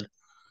girl said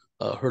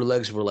her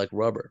legs were like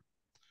rubber.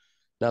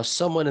 Now,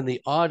 someone in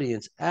the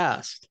audience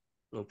asked,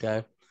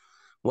 okay,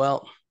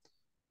 well,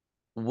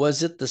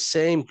 was it the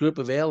same group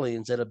of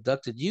aliens that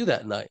abducted you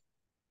that night?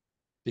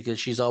 Because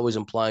she's always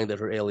implying that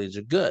her aliens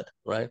are good,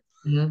 right?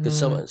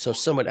 Because Mm-hmm.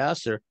 someone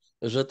asked her,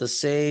 was it the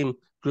same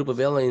group of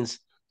aliens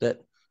that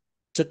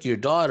took your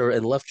daughter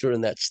and left her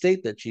in that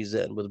state that she's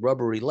in with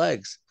rubbery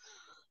legs?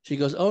 She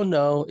goes, oh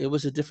no, it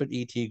was a different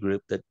ET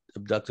group that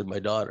abducted my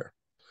daughter.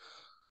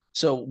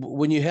 So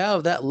when you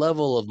have that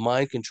level of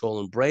mind control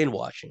and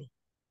brainwashing,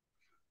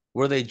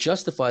 where they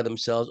justify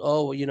themselves,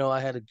 oh, I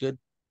had a good,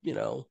 you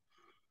know,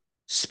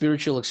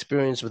 spiritual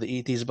experience with the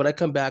ETs, but I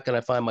come back and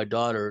I find my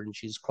daughter and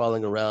she's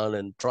crawling around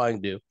and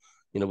trying to,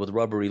 with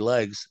rubbery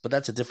legs, but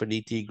that's a different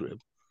ET group.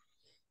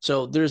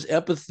 So there's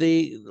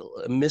empathy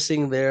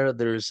missing there.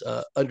 There's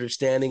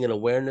understanding and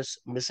awareness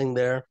missing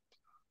there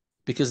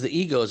because the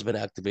ego has been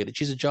activated.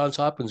 She's a Johns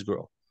Hopkins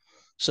girl.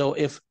 So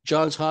if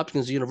Johns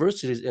Hopkins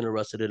University is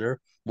interested in her,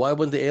 why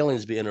wouldn't the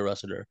aliens be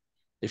interested in her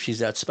if she's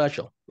that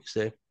special? You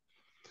see?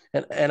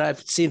 And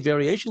I've seen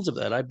variations of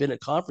that. I've been at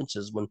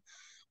conferences when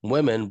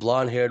women,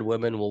 blonde-haired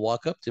women, will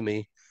walk up to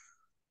me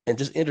and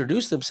just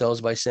introduce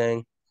themselves by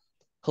saying,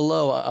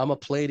 "Hello, I'm a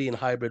Palladian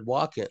hybrid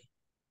walk-in."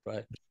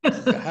 Right?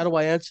 How do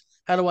I answer?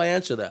 How do I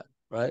answer that?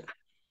 Right?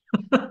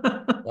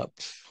 Uh,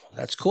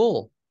 that's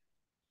cool,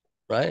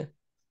 right?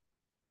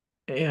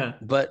 Yeah.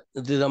 But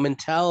the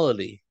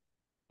mentality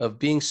of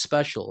being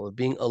special, of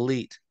being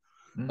elite,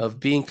 of Mm.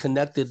 being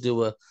connected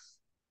to a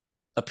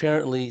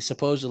apparently,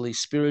 supposedly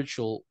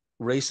spiritual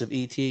race of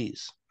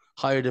ETs,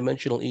 higher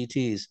dimensional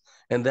ETs.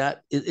 And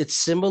that it's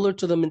similar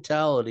to the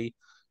mentality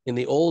in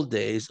the old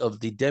days of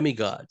the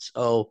demigods.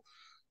 Oh,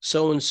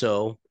 so and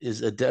so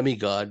is a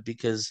demigod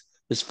because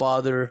his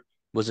father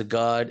was a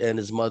god and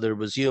his mother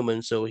was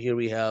human. So here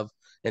we have,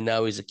 and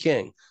now he's a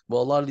king.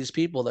 Well, a lot of these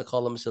people that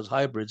call themselves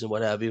hybrids and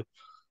what have you,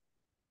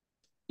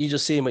 you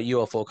just see them at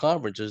UFO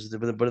conferences,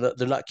 but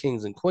they're not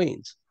kings and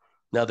queens.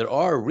 Now there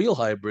are real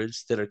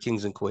hybrids that are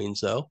kings and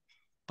queens, though,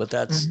 but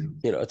that's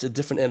Mhm. it's a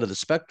different end of the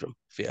spectrum,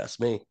 if you ask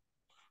me.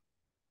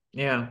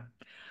 Yeah.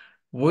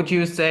 Would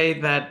you say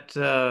that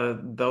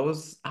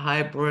those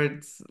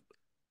hybrids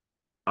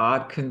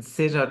are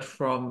considered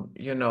from,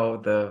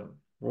 the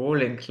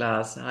ruling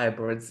class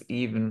hybrids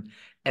even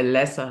a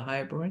lesser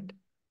hybrid?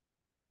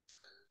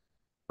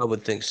 I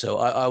would think so.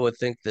 I would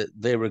think that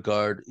they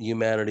regard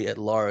humanity at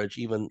large,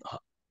 even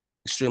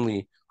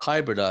extremely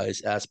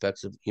hybridized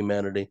aspects of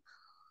humanity,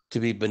 to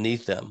be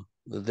beneath them.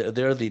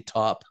 They're the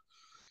top,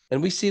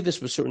 and we see this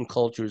with certain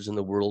cultures in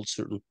the world,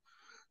 certain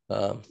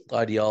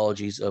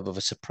ideologies of a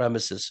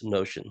supremacist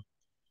notion,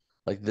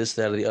 like this,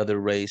 that, or the other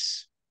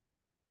race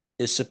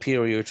is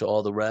superior to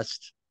all the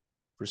rest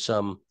for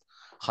some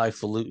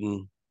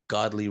highfalutin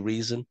godly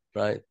reason,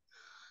 right?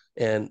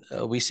 And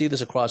we see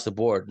this across the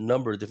board. A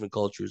number of different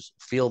cultures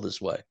feel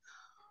this way.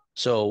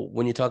 So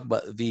when you talk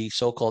about the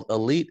so-called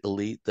elite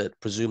that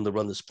presume to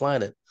run this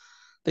planet,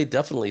 they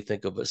definitely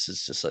think of us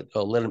as just like,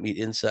 oh, let them eat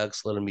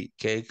insects, let them eat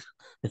cake,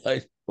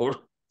 right? Or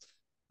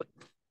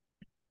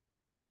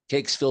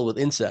cakes filled with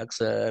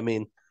insects. I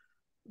mean,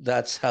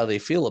 that's how they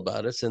feel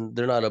about us, and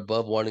they're not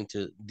above wanting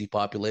to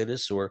depopulate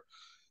us or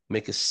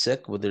make us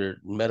sick with their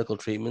medical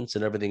treatments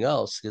and everything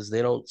else because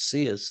they don't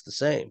see us the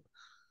same.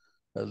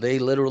 They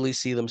literally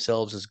see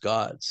themselves as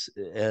gods,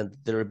 and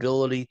their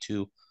ability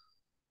to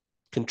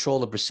control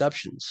the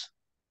perceptions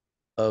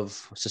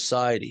of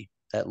society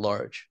at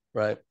large,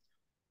 right?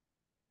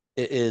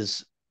 It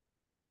is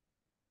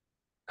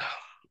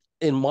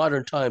in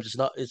modern times,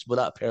 it's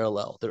without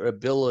parallel. Their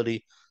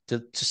ability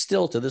to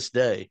still to this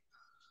day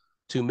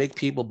to make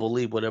people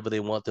believe whatever they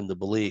want them to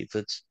believe.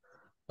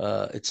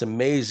 It's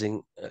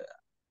amazing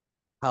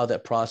how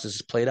that process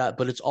is played out,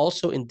 but it's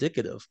also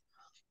indicative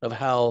of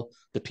how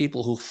the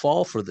people who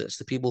fall for this,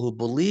 the people who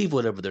believe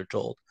whatever they're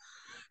told,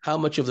 how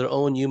much of their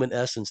own human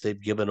essence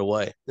they've given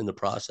away in the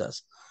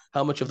process,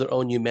 how much of their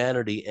own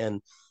humanity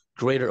and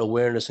greater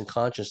awareness and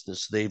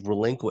consciousness they've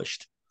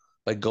relinquished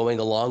by going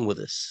along with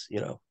this.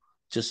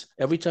 Just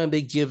every time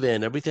they give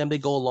in, every time they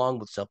go along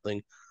with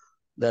something,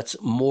 that's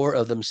more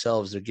of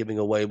themselves they're giving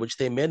away, which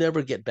they may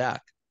never get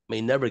back,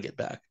 may never get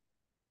back.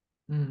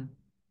 Mm.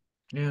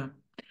 Yeah.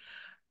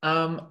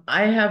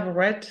 I have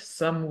read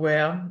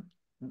somewhere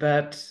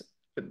that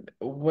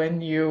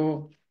when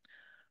you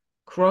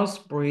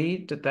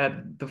crossbreed,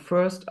 that the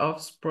first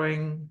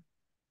offspring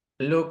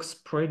looks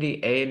pretty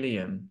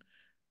alien.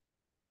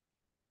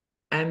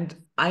 And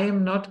I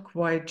am not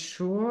quite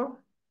sure,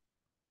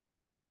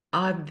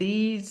 are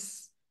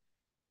these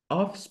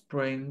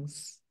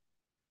offsprings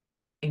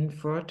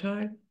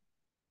infertile?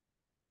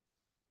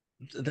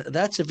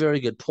 That's a very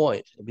good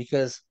point,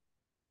 because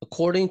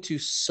according to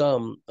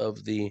some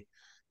of the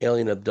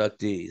alien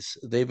abductees,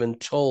 they've been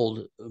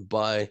told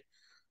by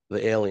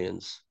the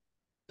aliens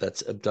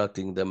that's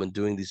abducting them and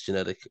doing these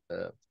genetic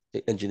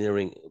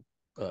engineering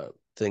uh,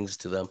 things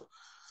to them,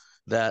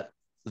 that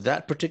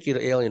that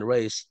particular alien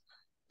race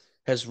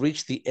has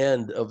reached the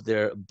end of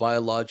their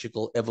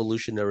biological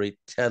evolutionary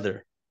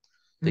tether.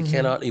 They Hmm.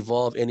 cannot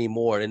evolve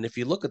anymore. And if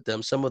you look at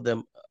them, some of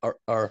them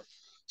are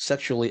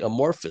sexually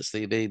amorphous.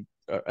 They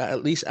are,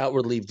 at least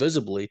outwardly,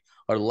 visibly,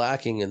 are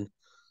lacking in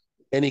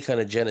any kind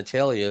of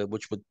genitalia,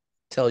 which would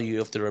tell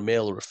you if they're a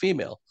male or a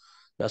female.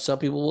 Now, some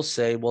people will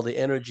say, well, the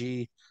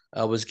energy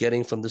I was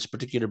getting from this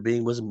particular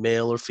being was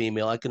male or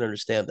female. I can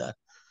understand that.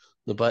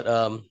 But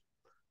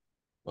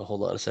well,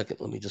 hold on a second.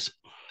 Let me just,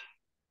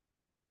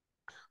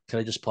 can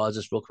I just pause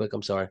this real quick?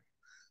 I'm sorry.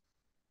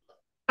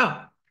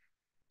 Oh,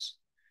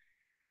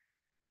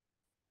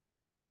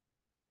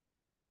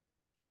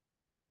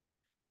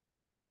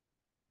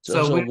 So,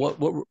 so so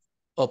what,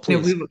 oh, yeah,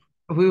 please.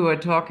 we were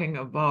talking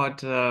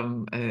about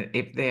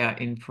if they are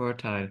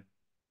infertile.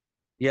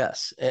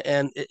 Yes.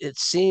 And it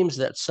seems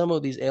that some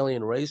of these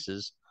alien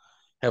races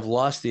have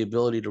lost the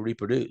ability to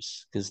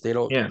reproduce because they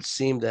don't Yeah.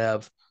 seem to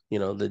have,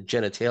 the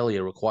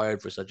genitalia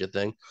required for such a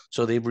thing.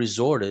 So they've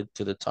resorted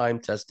to the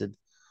time-tested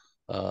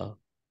uh,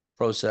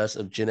 process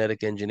of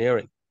genetic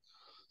engineering.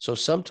 So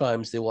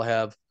sometimes they will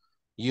have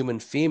human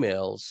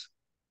females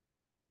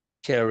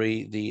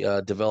carry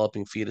the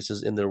developing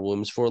fetuses in their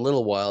wombs for a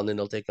little while, and then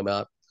they'll take them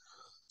out.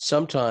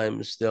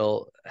 Sometimes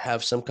they'll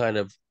have some kind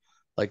of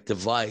like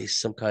device,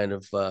 some kind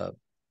of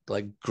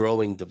like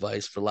growing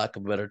device, for lack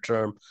of a better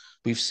term.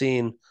 We've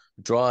seen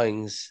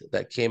drawings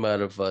that came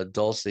out of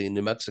Dulce,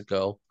 New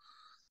Mexico,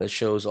 that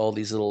shows all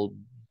these little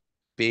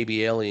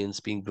baby aliens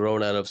being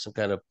grown out of some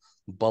kind of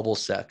bubble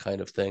sack kind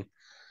of thing.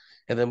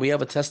 And then we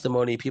have a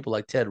testimony of people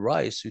like Ted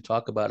Rice who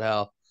talk about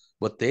how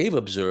what they've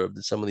observed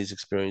in some of these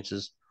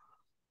experiences,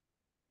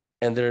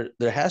 and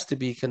there has to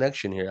be a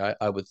connection here,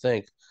 I would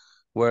think,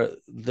 where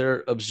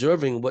they're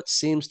observing what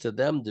seems to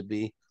them to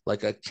be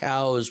like a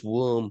cow's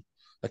womb,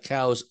 a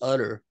cow's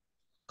udder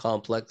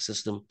complex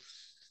system,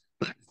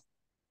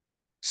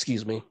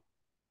 excuse me,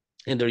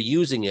 and they're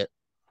using it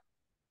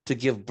to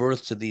give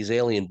birth to these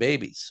alien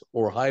babies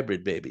or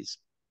hybrid babies.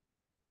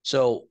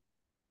 So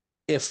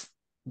if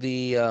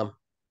the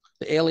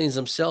the aliens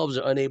themselves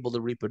are unable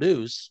to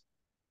reproduce,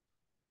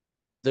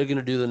 they're going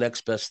to do the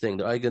next best thing.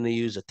 They're either going to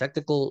use a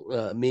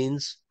technical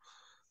means,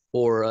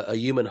 or a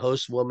human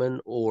host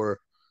woman, or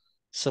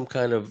some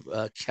kind of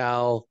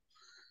cow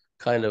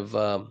kind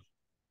of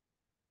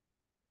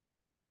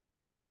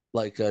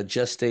like a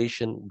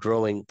gestation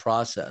growing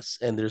process.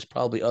 And there's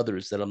probably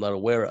others that I'm not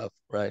aware of,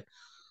 right?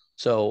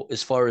 So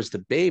as far as the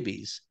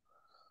babies,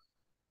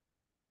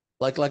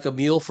 like a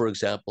mule, for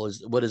example,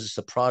 is what is this,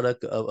 a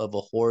product of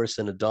a horse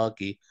and a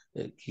donkey?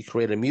 You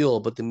create a mule,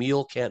 but the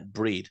mule can't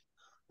breed.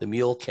 The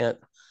mule can't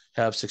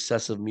have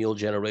successive mule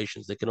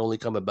generations. They can only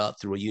come about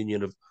through a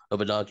union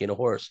of a donkey and a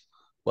horse.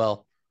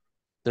 Well,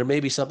 there may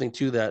be something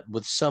to that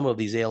with some of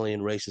these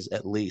alien races,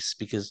 at least,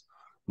 because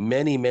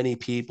many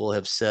people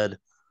have said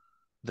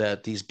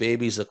that these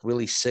babies look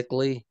really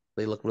sickly.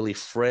 They look really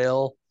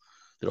frail.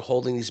 They're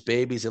holding these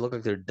babies. They look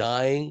like they're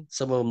dying.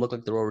 Some of them look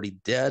like they're already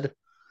dead,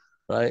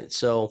 right?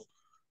 So,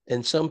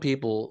 and some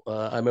people,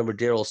 I remember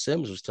Daryl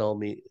Sims was telling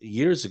me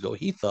years ago,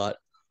 he thought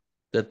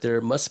that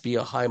there must be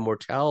a high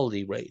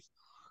mortality rate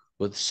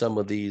with some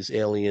of these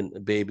alien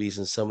babies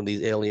and some of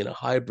these alien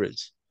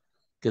hybrids,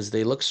 because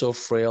they look so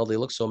frail, they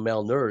look so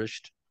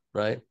malnourished,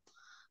 right?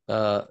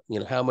 How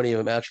many of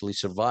them actually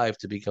survive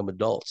to become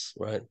adults,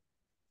 right?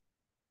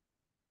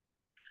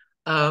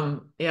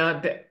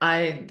 Yeah,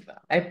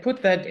 I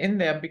put that in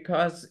there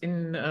because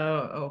in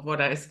what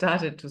I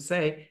started to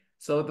say,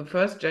 so the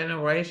first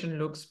generation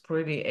looks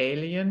pretty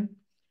alien.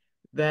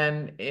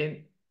 Then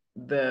in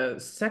the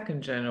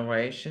second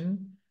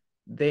generation,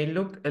 they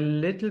look a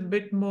little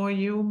bit more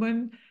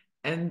human.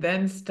 And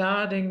then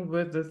starting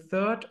with the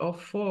third or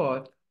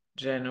fourth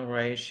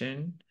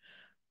generation,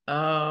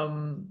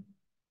 um,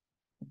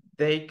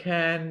 they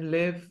can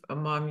live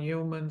among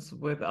humans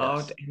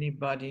without Yes,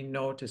 anybody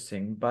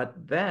noticing.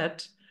 But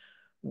that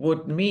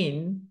would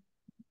mean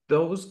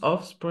those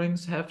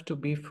offsprings have to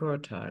be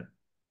fertile,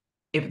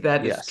 if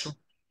that is true. yes.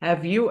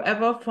 Have you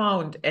ever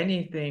found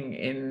anything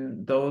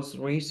in those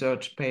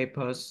research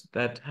papers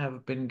that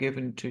have been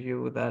given to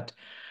you that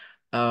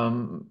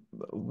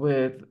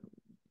with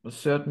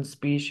certain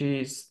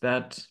species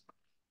that,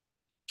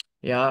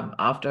 yeah,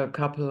 after a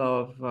couple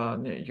of,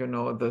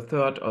 the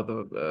third or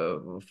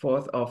the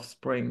fourth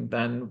offspring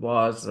then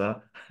was,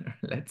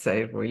 let's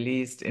say,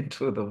 released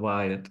into the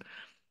wild?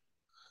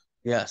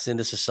 Yes,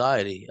 into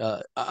society.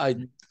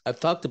 I've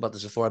talked about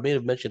this before. I may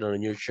have mentioned it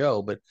on your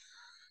show, but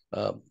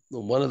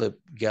one of the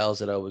gals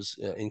that I was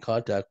in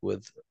contact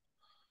with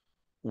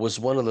was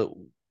one of the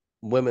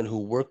women who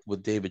worked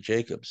with David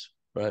Jacobs,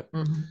 right?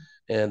 Mhm.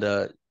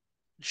 And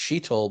she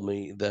told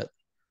me that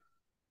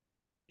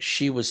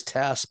she was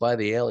tasked by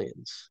the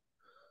aliens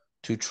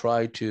to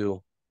try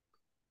to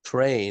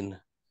train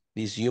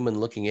these human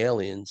looking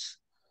aliens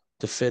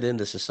to fit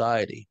into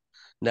society.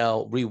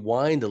 Now,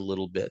 rewind a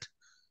little bit.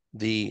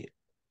 The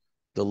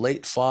the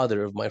late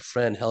father of my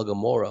friend Helga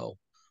Moro,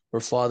 her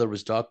father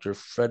was Dr.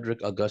 Frederick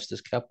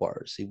Augustus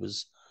Kepars. He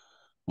was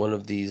one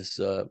of these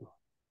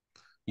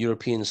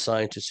European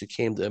scientists who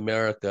came to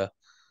America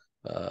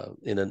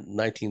in the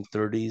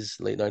 1930s,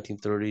 late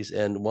 1930s,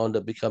 and wound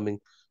up becoming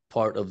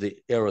part of the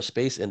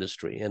aerospace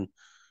industry. And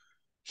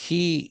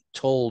he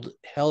told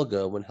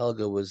Helga when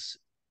Helga was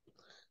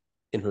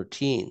in her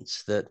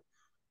teens that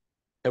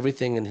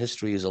everything in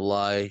history is a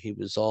lie. He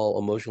was all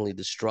emotionally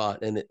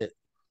distraught. And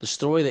the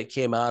story that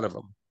came out of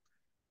him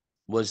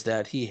was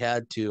that he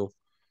had to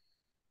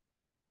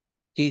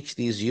teach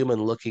these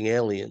human looking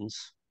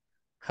aliens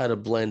how to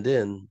blend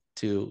in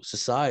to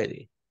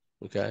society.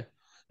 Okay.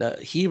 Now,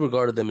 he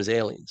regarded them as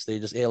aliens. They're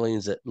just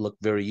aliens that look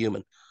very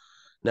human.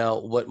 Now,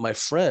 what my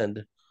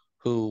friend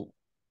who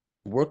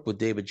worked with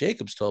David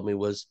Jacobs told me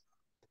was,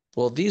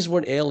 well, these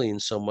weren't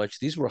aliens so much.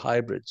 These were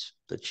hybrids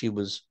that she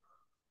was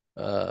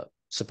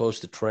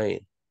supposed to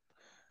train.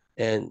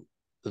 And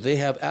they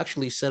have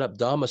actually set up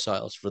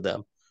domiciles for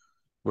them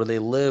where they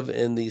live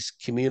in these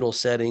communal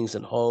settings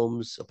and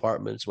homes,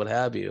 apartments, what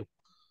have you,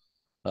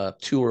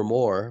 two or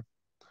more.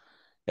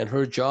 And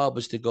her job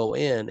was to go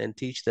in and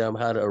teach them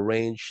how to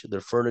arrange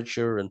their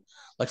furniture. And,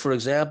 like, for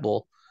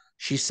example,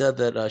 she said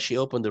that she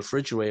opened the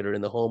refrigerator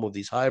in the home of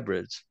these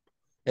hybrids.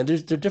 And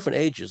they're different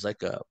ages,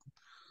 like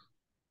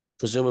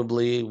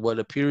presumably what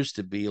appears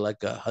to be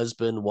like a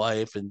husband,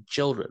 wife, and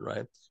children,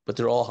 right? But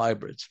they're all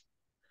hybrids.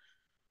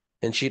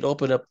 And she'd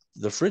open up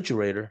the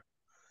refrigerator,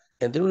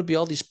 and there would be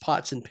all these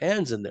pots and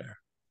pans in there.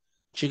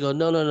 She'd go,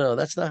 no, no, no,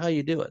 that's not how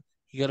you do it.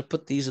 You got to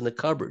put these in the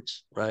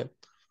cupboards, right?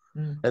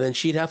 Mm. And then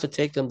she'd have to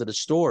take them to the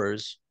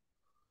stores,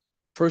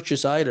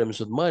 purchase items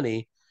with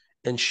money,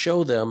 and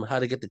show them how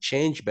to get the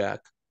change back,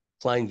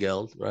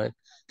 Kleingeld, right?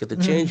 Get the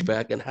change Mm.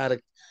 back and how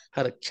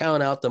to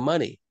count out the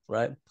money,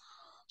 right?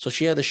 So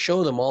she had to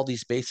show them all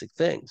these basic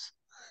things.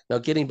 Now,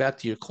 getting back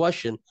to your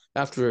question,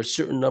 after a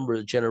certain number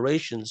of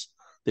generations,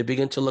 they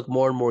begin to look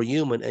more and more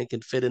human and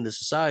can fit into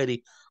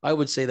society. I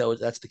would say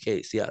that's the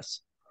case.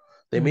 Yes,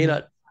 they may Mm.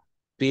 not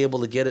be able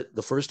to get it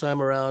the first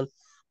time around,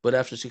 but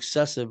after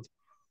successive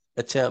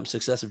attempts,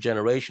 successive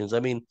generations.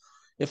 I mean,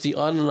 if the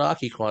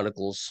Anunnaki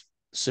chronicles,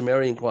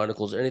 Sumerian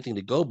chronicles, are anything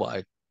to go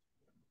by,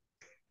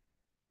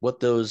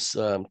 what those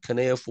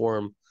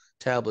cuneiform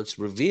tablets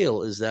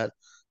reveal is that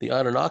the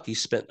Anunnaki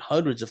spent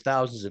hundreds of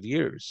thousands of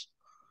years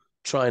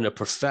trying to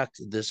perfect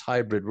this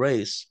hybrid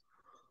race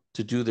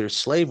to do their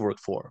slave work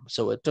for them.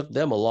 So it took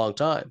them a long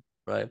time,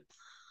 right?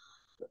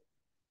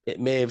 It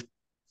may have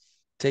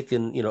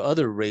taken,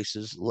 other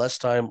races less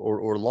time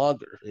or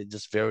longer. It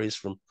just varies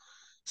from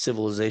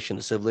civilization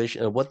to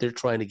civilization and what they're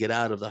trying to get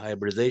out of the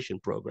hybridization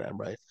program,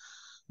 right?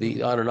 The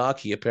Mm.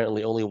 Anunnaki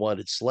apparently only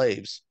wanted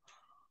slaves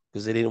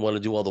because they didn't want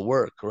to do all the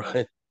work,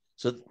 right?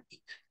 So,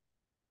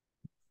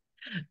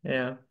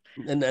 Yeah.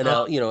 and Uh,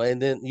 now,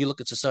 and then you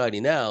look at society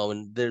now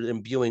and they're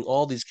imbuing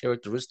all these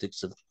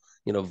characteristics of,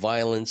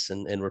 violence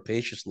and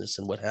rapaciousness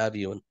and what have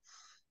you, and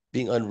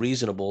being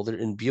unreasonable. They're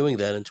imbuing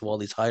that into all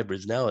these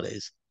hybrids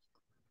nowadays.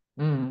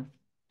 mm.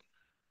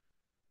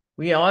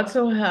 We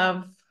also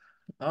have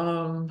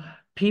um,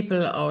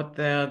 people out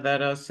there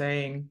that are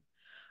saying,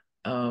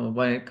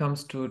 when it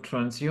comes to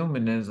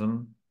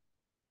transhumanism,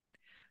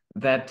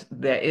 that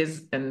there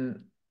is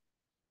an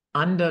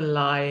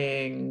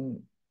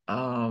underlying,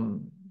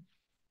 um,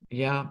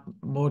 yeah,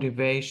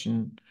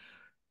 motivation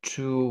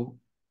to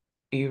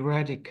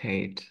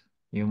eradicate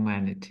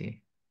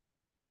humanity.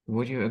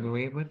 Would you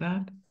agree with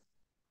that?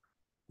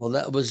 Well,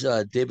 that was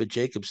David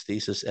Jacobs'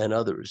 thesis and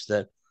others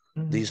that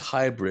these Mm.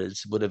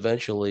 hybrids would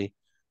eventually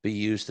be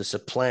used to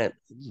supplant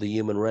the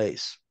human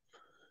race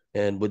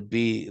and would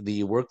be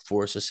the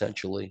workforce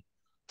essentially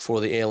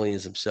for the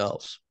aliens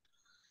themselves.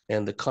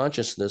 And the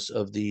consciousness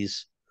of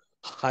these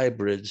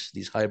hybrids,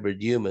 these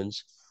hybrid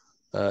humans,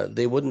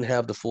 they wouldn't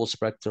have the full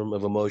spectrum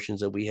of emotions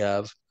that we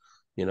have,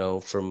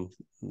 from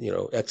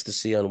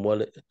ecstasy on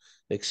one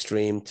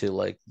extreme to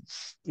like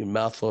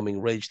mouth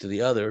foaming rage to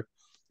the other,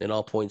 and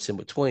all points in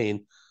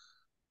between.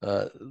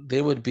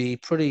 They would be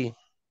pretty.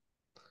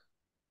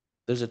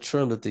 There's a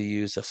term that they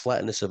use, a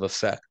flatness of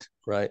effect,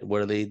 right,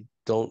 where they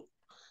don't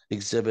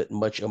exhibit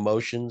much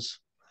emotions.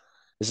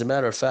 As a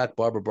matter of fact,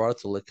 Barbara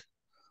Bartley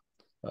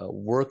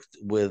worked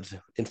with,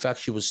 in fact,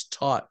 she was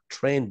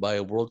trained by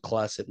a world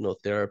class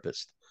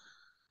hypnotherapist.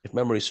 If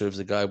memory serves,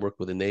 the guy worked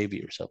with the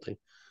Navy or something,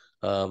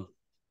 um,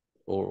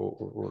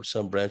 or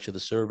some branch of the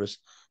service.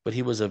 But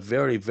he was a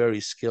very,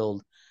 very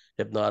skilled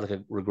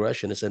hypnotic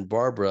regressionist, and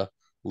Barbara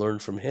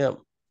learned from him.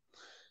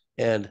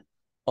 And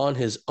on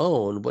his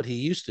own, what he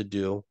used to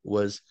do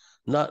was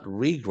not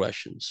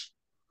regressions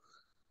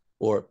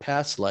or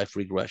past life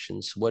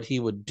regressions. What he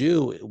would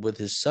do with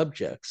his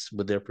subjects,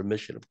 with their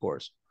permission, of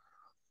course,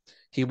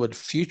 he would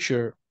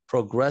future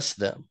progress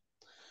them.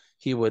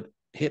 He would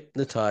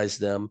hypnotize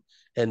them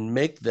and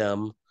make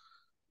them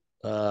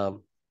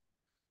um,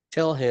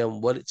 tell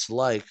him what it's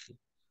like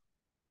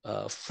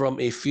from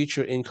a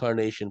future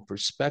incarnation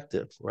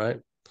perspective, right?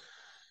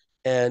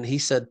 And he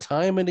said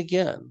time and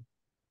again,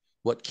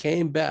 what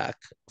came back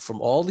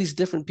from all these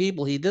different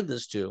people he did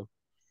this to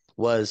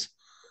was,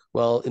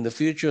 well, in the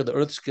future, the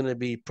Earth's going to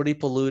be pretty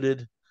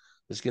polluted.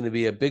 There's going to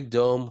be a big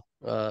dome.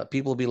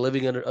 People will be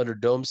living under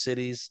dome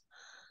cities.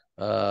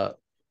 Uh,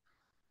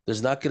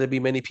 there's not going to be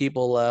many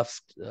people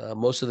left.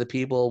 Most of the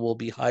people will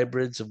be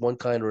hybrids of one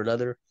kind or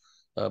another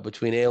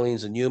between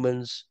aliens and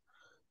humans.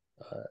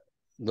 Uh,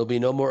 there'll be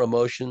no more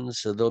emotions.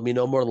 So there'll be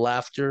no more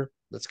laughter.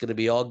 That's going to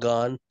be all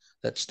gone.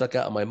 That stuck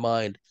out in my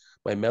mind,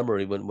 my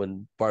memory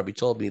when Barbie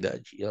told me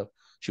that.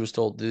 She was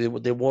told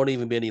there won't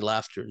even be any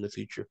laughter in the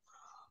future.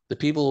 The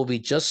people will be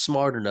just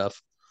smart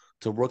enough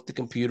to work the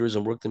computers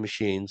and work the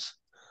machines,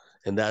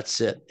 and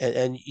that's it.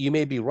 And you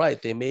may be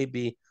right. They may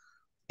be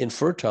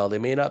infertile. They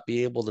may not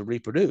be able to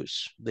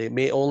reproduce. They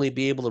may only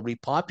be able to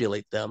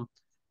repopulate them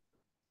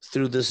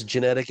through this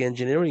genetic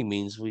engineering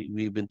means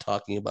we've been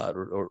talking about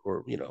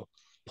or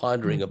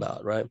pondering Mhm.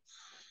 about, right?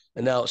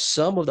 And now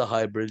some of the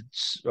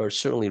hybrids are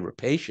certainly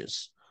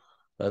rapacious.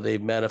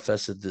 They've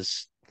manifested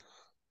this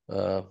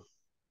uh,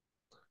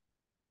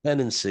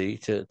 tendency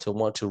to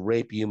want to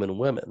rape human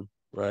women,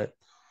 right?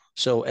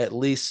 So at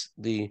least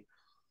the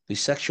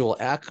sexual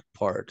act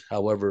part,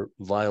 however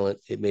violent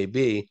it may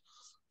be,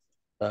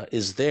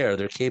 is there.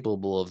 They're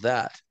capable of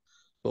that.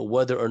 But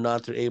whether or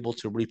not they're able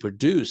to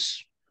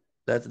reproduce,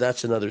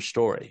 that's another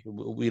story.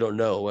 We don't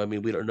know. I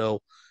mean, we don't know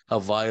how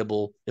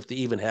viable, if they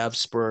even have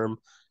sperm,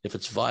 if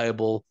it's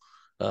viable,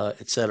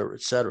 et cetera,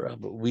 et cetera.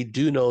 But we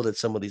do know that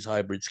some of these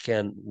hybrids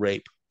can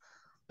rape.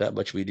 That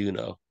much we do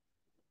know.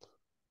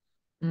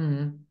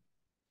 Mhm.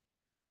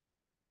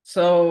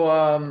 So,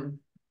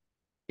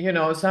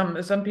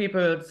 some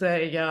people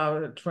say,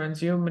 yeah,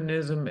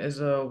 transhumanism is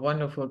a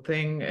wonderful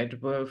thing.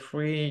 It will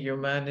free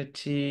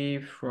humanity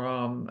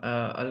from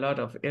a lot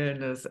of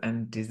illness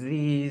and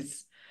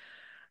disease.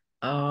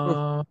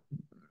 Uh,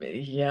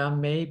 yeah,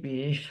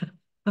 maybe.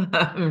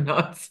 I'm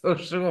not so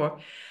sure.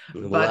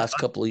 In the But last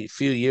couple of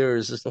few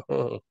years,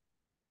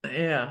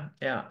 yeah,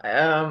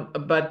 yeah.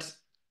 But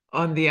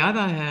on the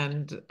other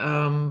hand,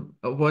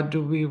 what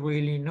do we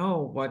really know?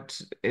 What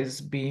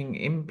is being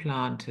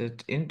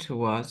implanted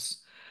into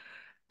us?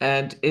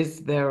 And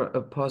is there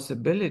a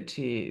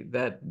possibility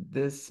that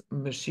this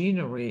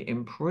machinery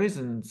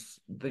imprisons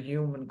the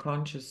human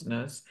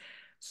consciousness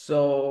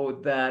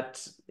so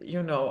that,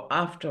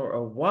 after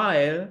a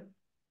while,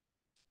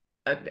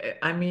 uh,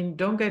 I mean,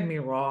 don't get me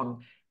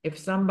wrong, if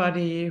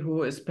somebody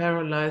who is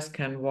paralyzed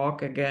can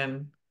walk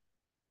again,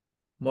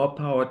 more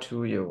power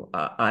to you.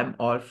 I'm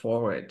all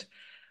for it.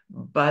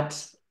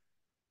 But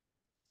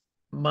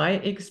my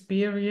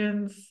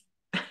experience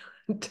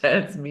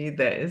tells me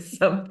there is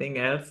something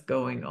else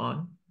going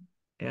on.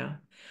 Yeah.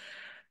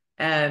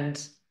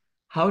 And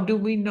how do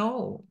we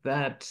know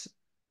that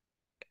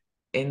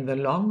in the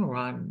long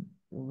run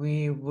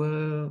we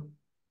will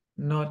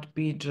not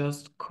be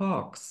just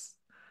cogs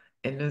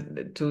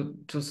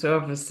to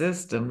serve a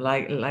system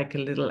like a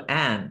little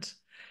ant,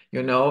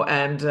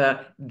 and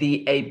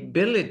the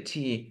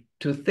ability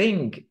to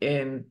think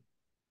in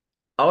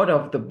out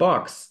of the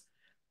box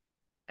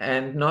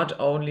and not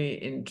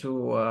only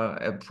into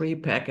a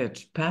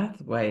prepackaged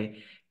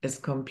pathway is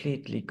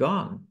completely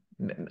gone.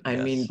 I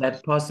mean, yes.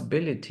 that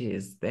possibility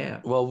is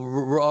there. Well,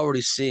 we're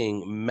already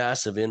seeing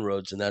massive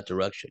inroads in that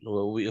direction.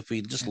 Well, if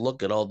we just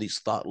look at all these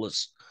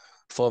thoughtless,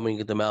 foaming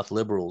at the mouth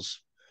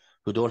liberals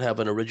who don't have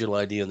an original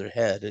idea in their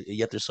head,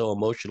 yet they're so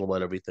emotional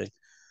about everything,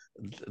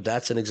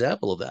 that's an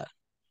example of that,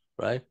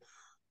 right?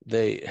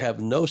 They have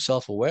no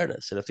self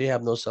awareness. And if they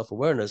have no self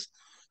awareness,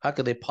 how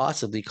could they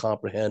possibly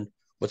comprehend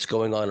what's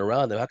going on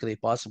around them? How could they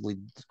possibly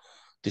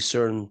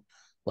discern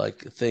like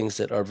things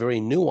that are very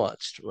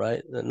nuanced,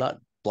 right? Not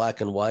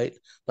black and white,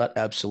 not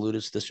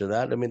absolutist, this or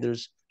that. I mean,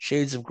 there's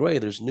shades of gray,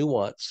 there's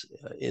nuance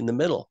in the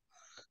middle.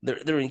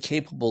 They're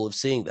incapable of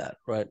seeing that,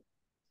 right?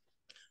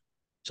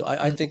 So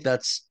I Mm, think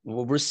that's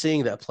well, we're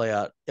seeing that play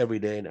out every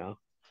day now.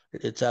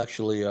 It's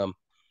actually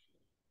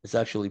it's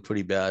actually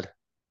pretty bad.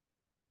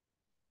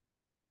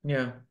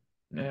 yeah,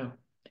 yeah.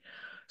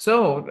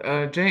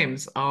 So,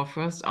 James, our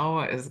first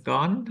hour is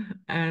gone,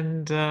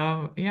 and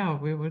yeah,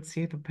 we will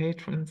see the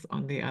patrons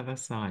on the other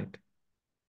side.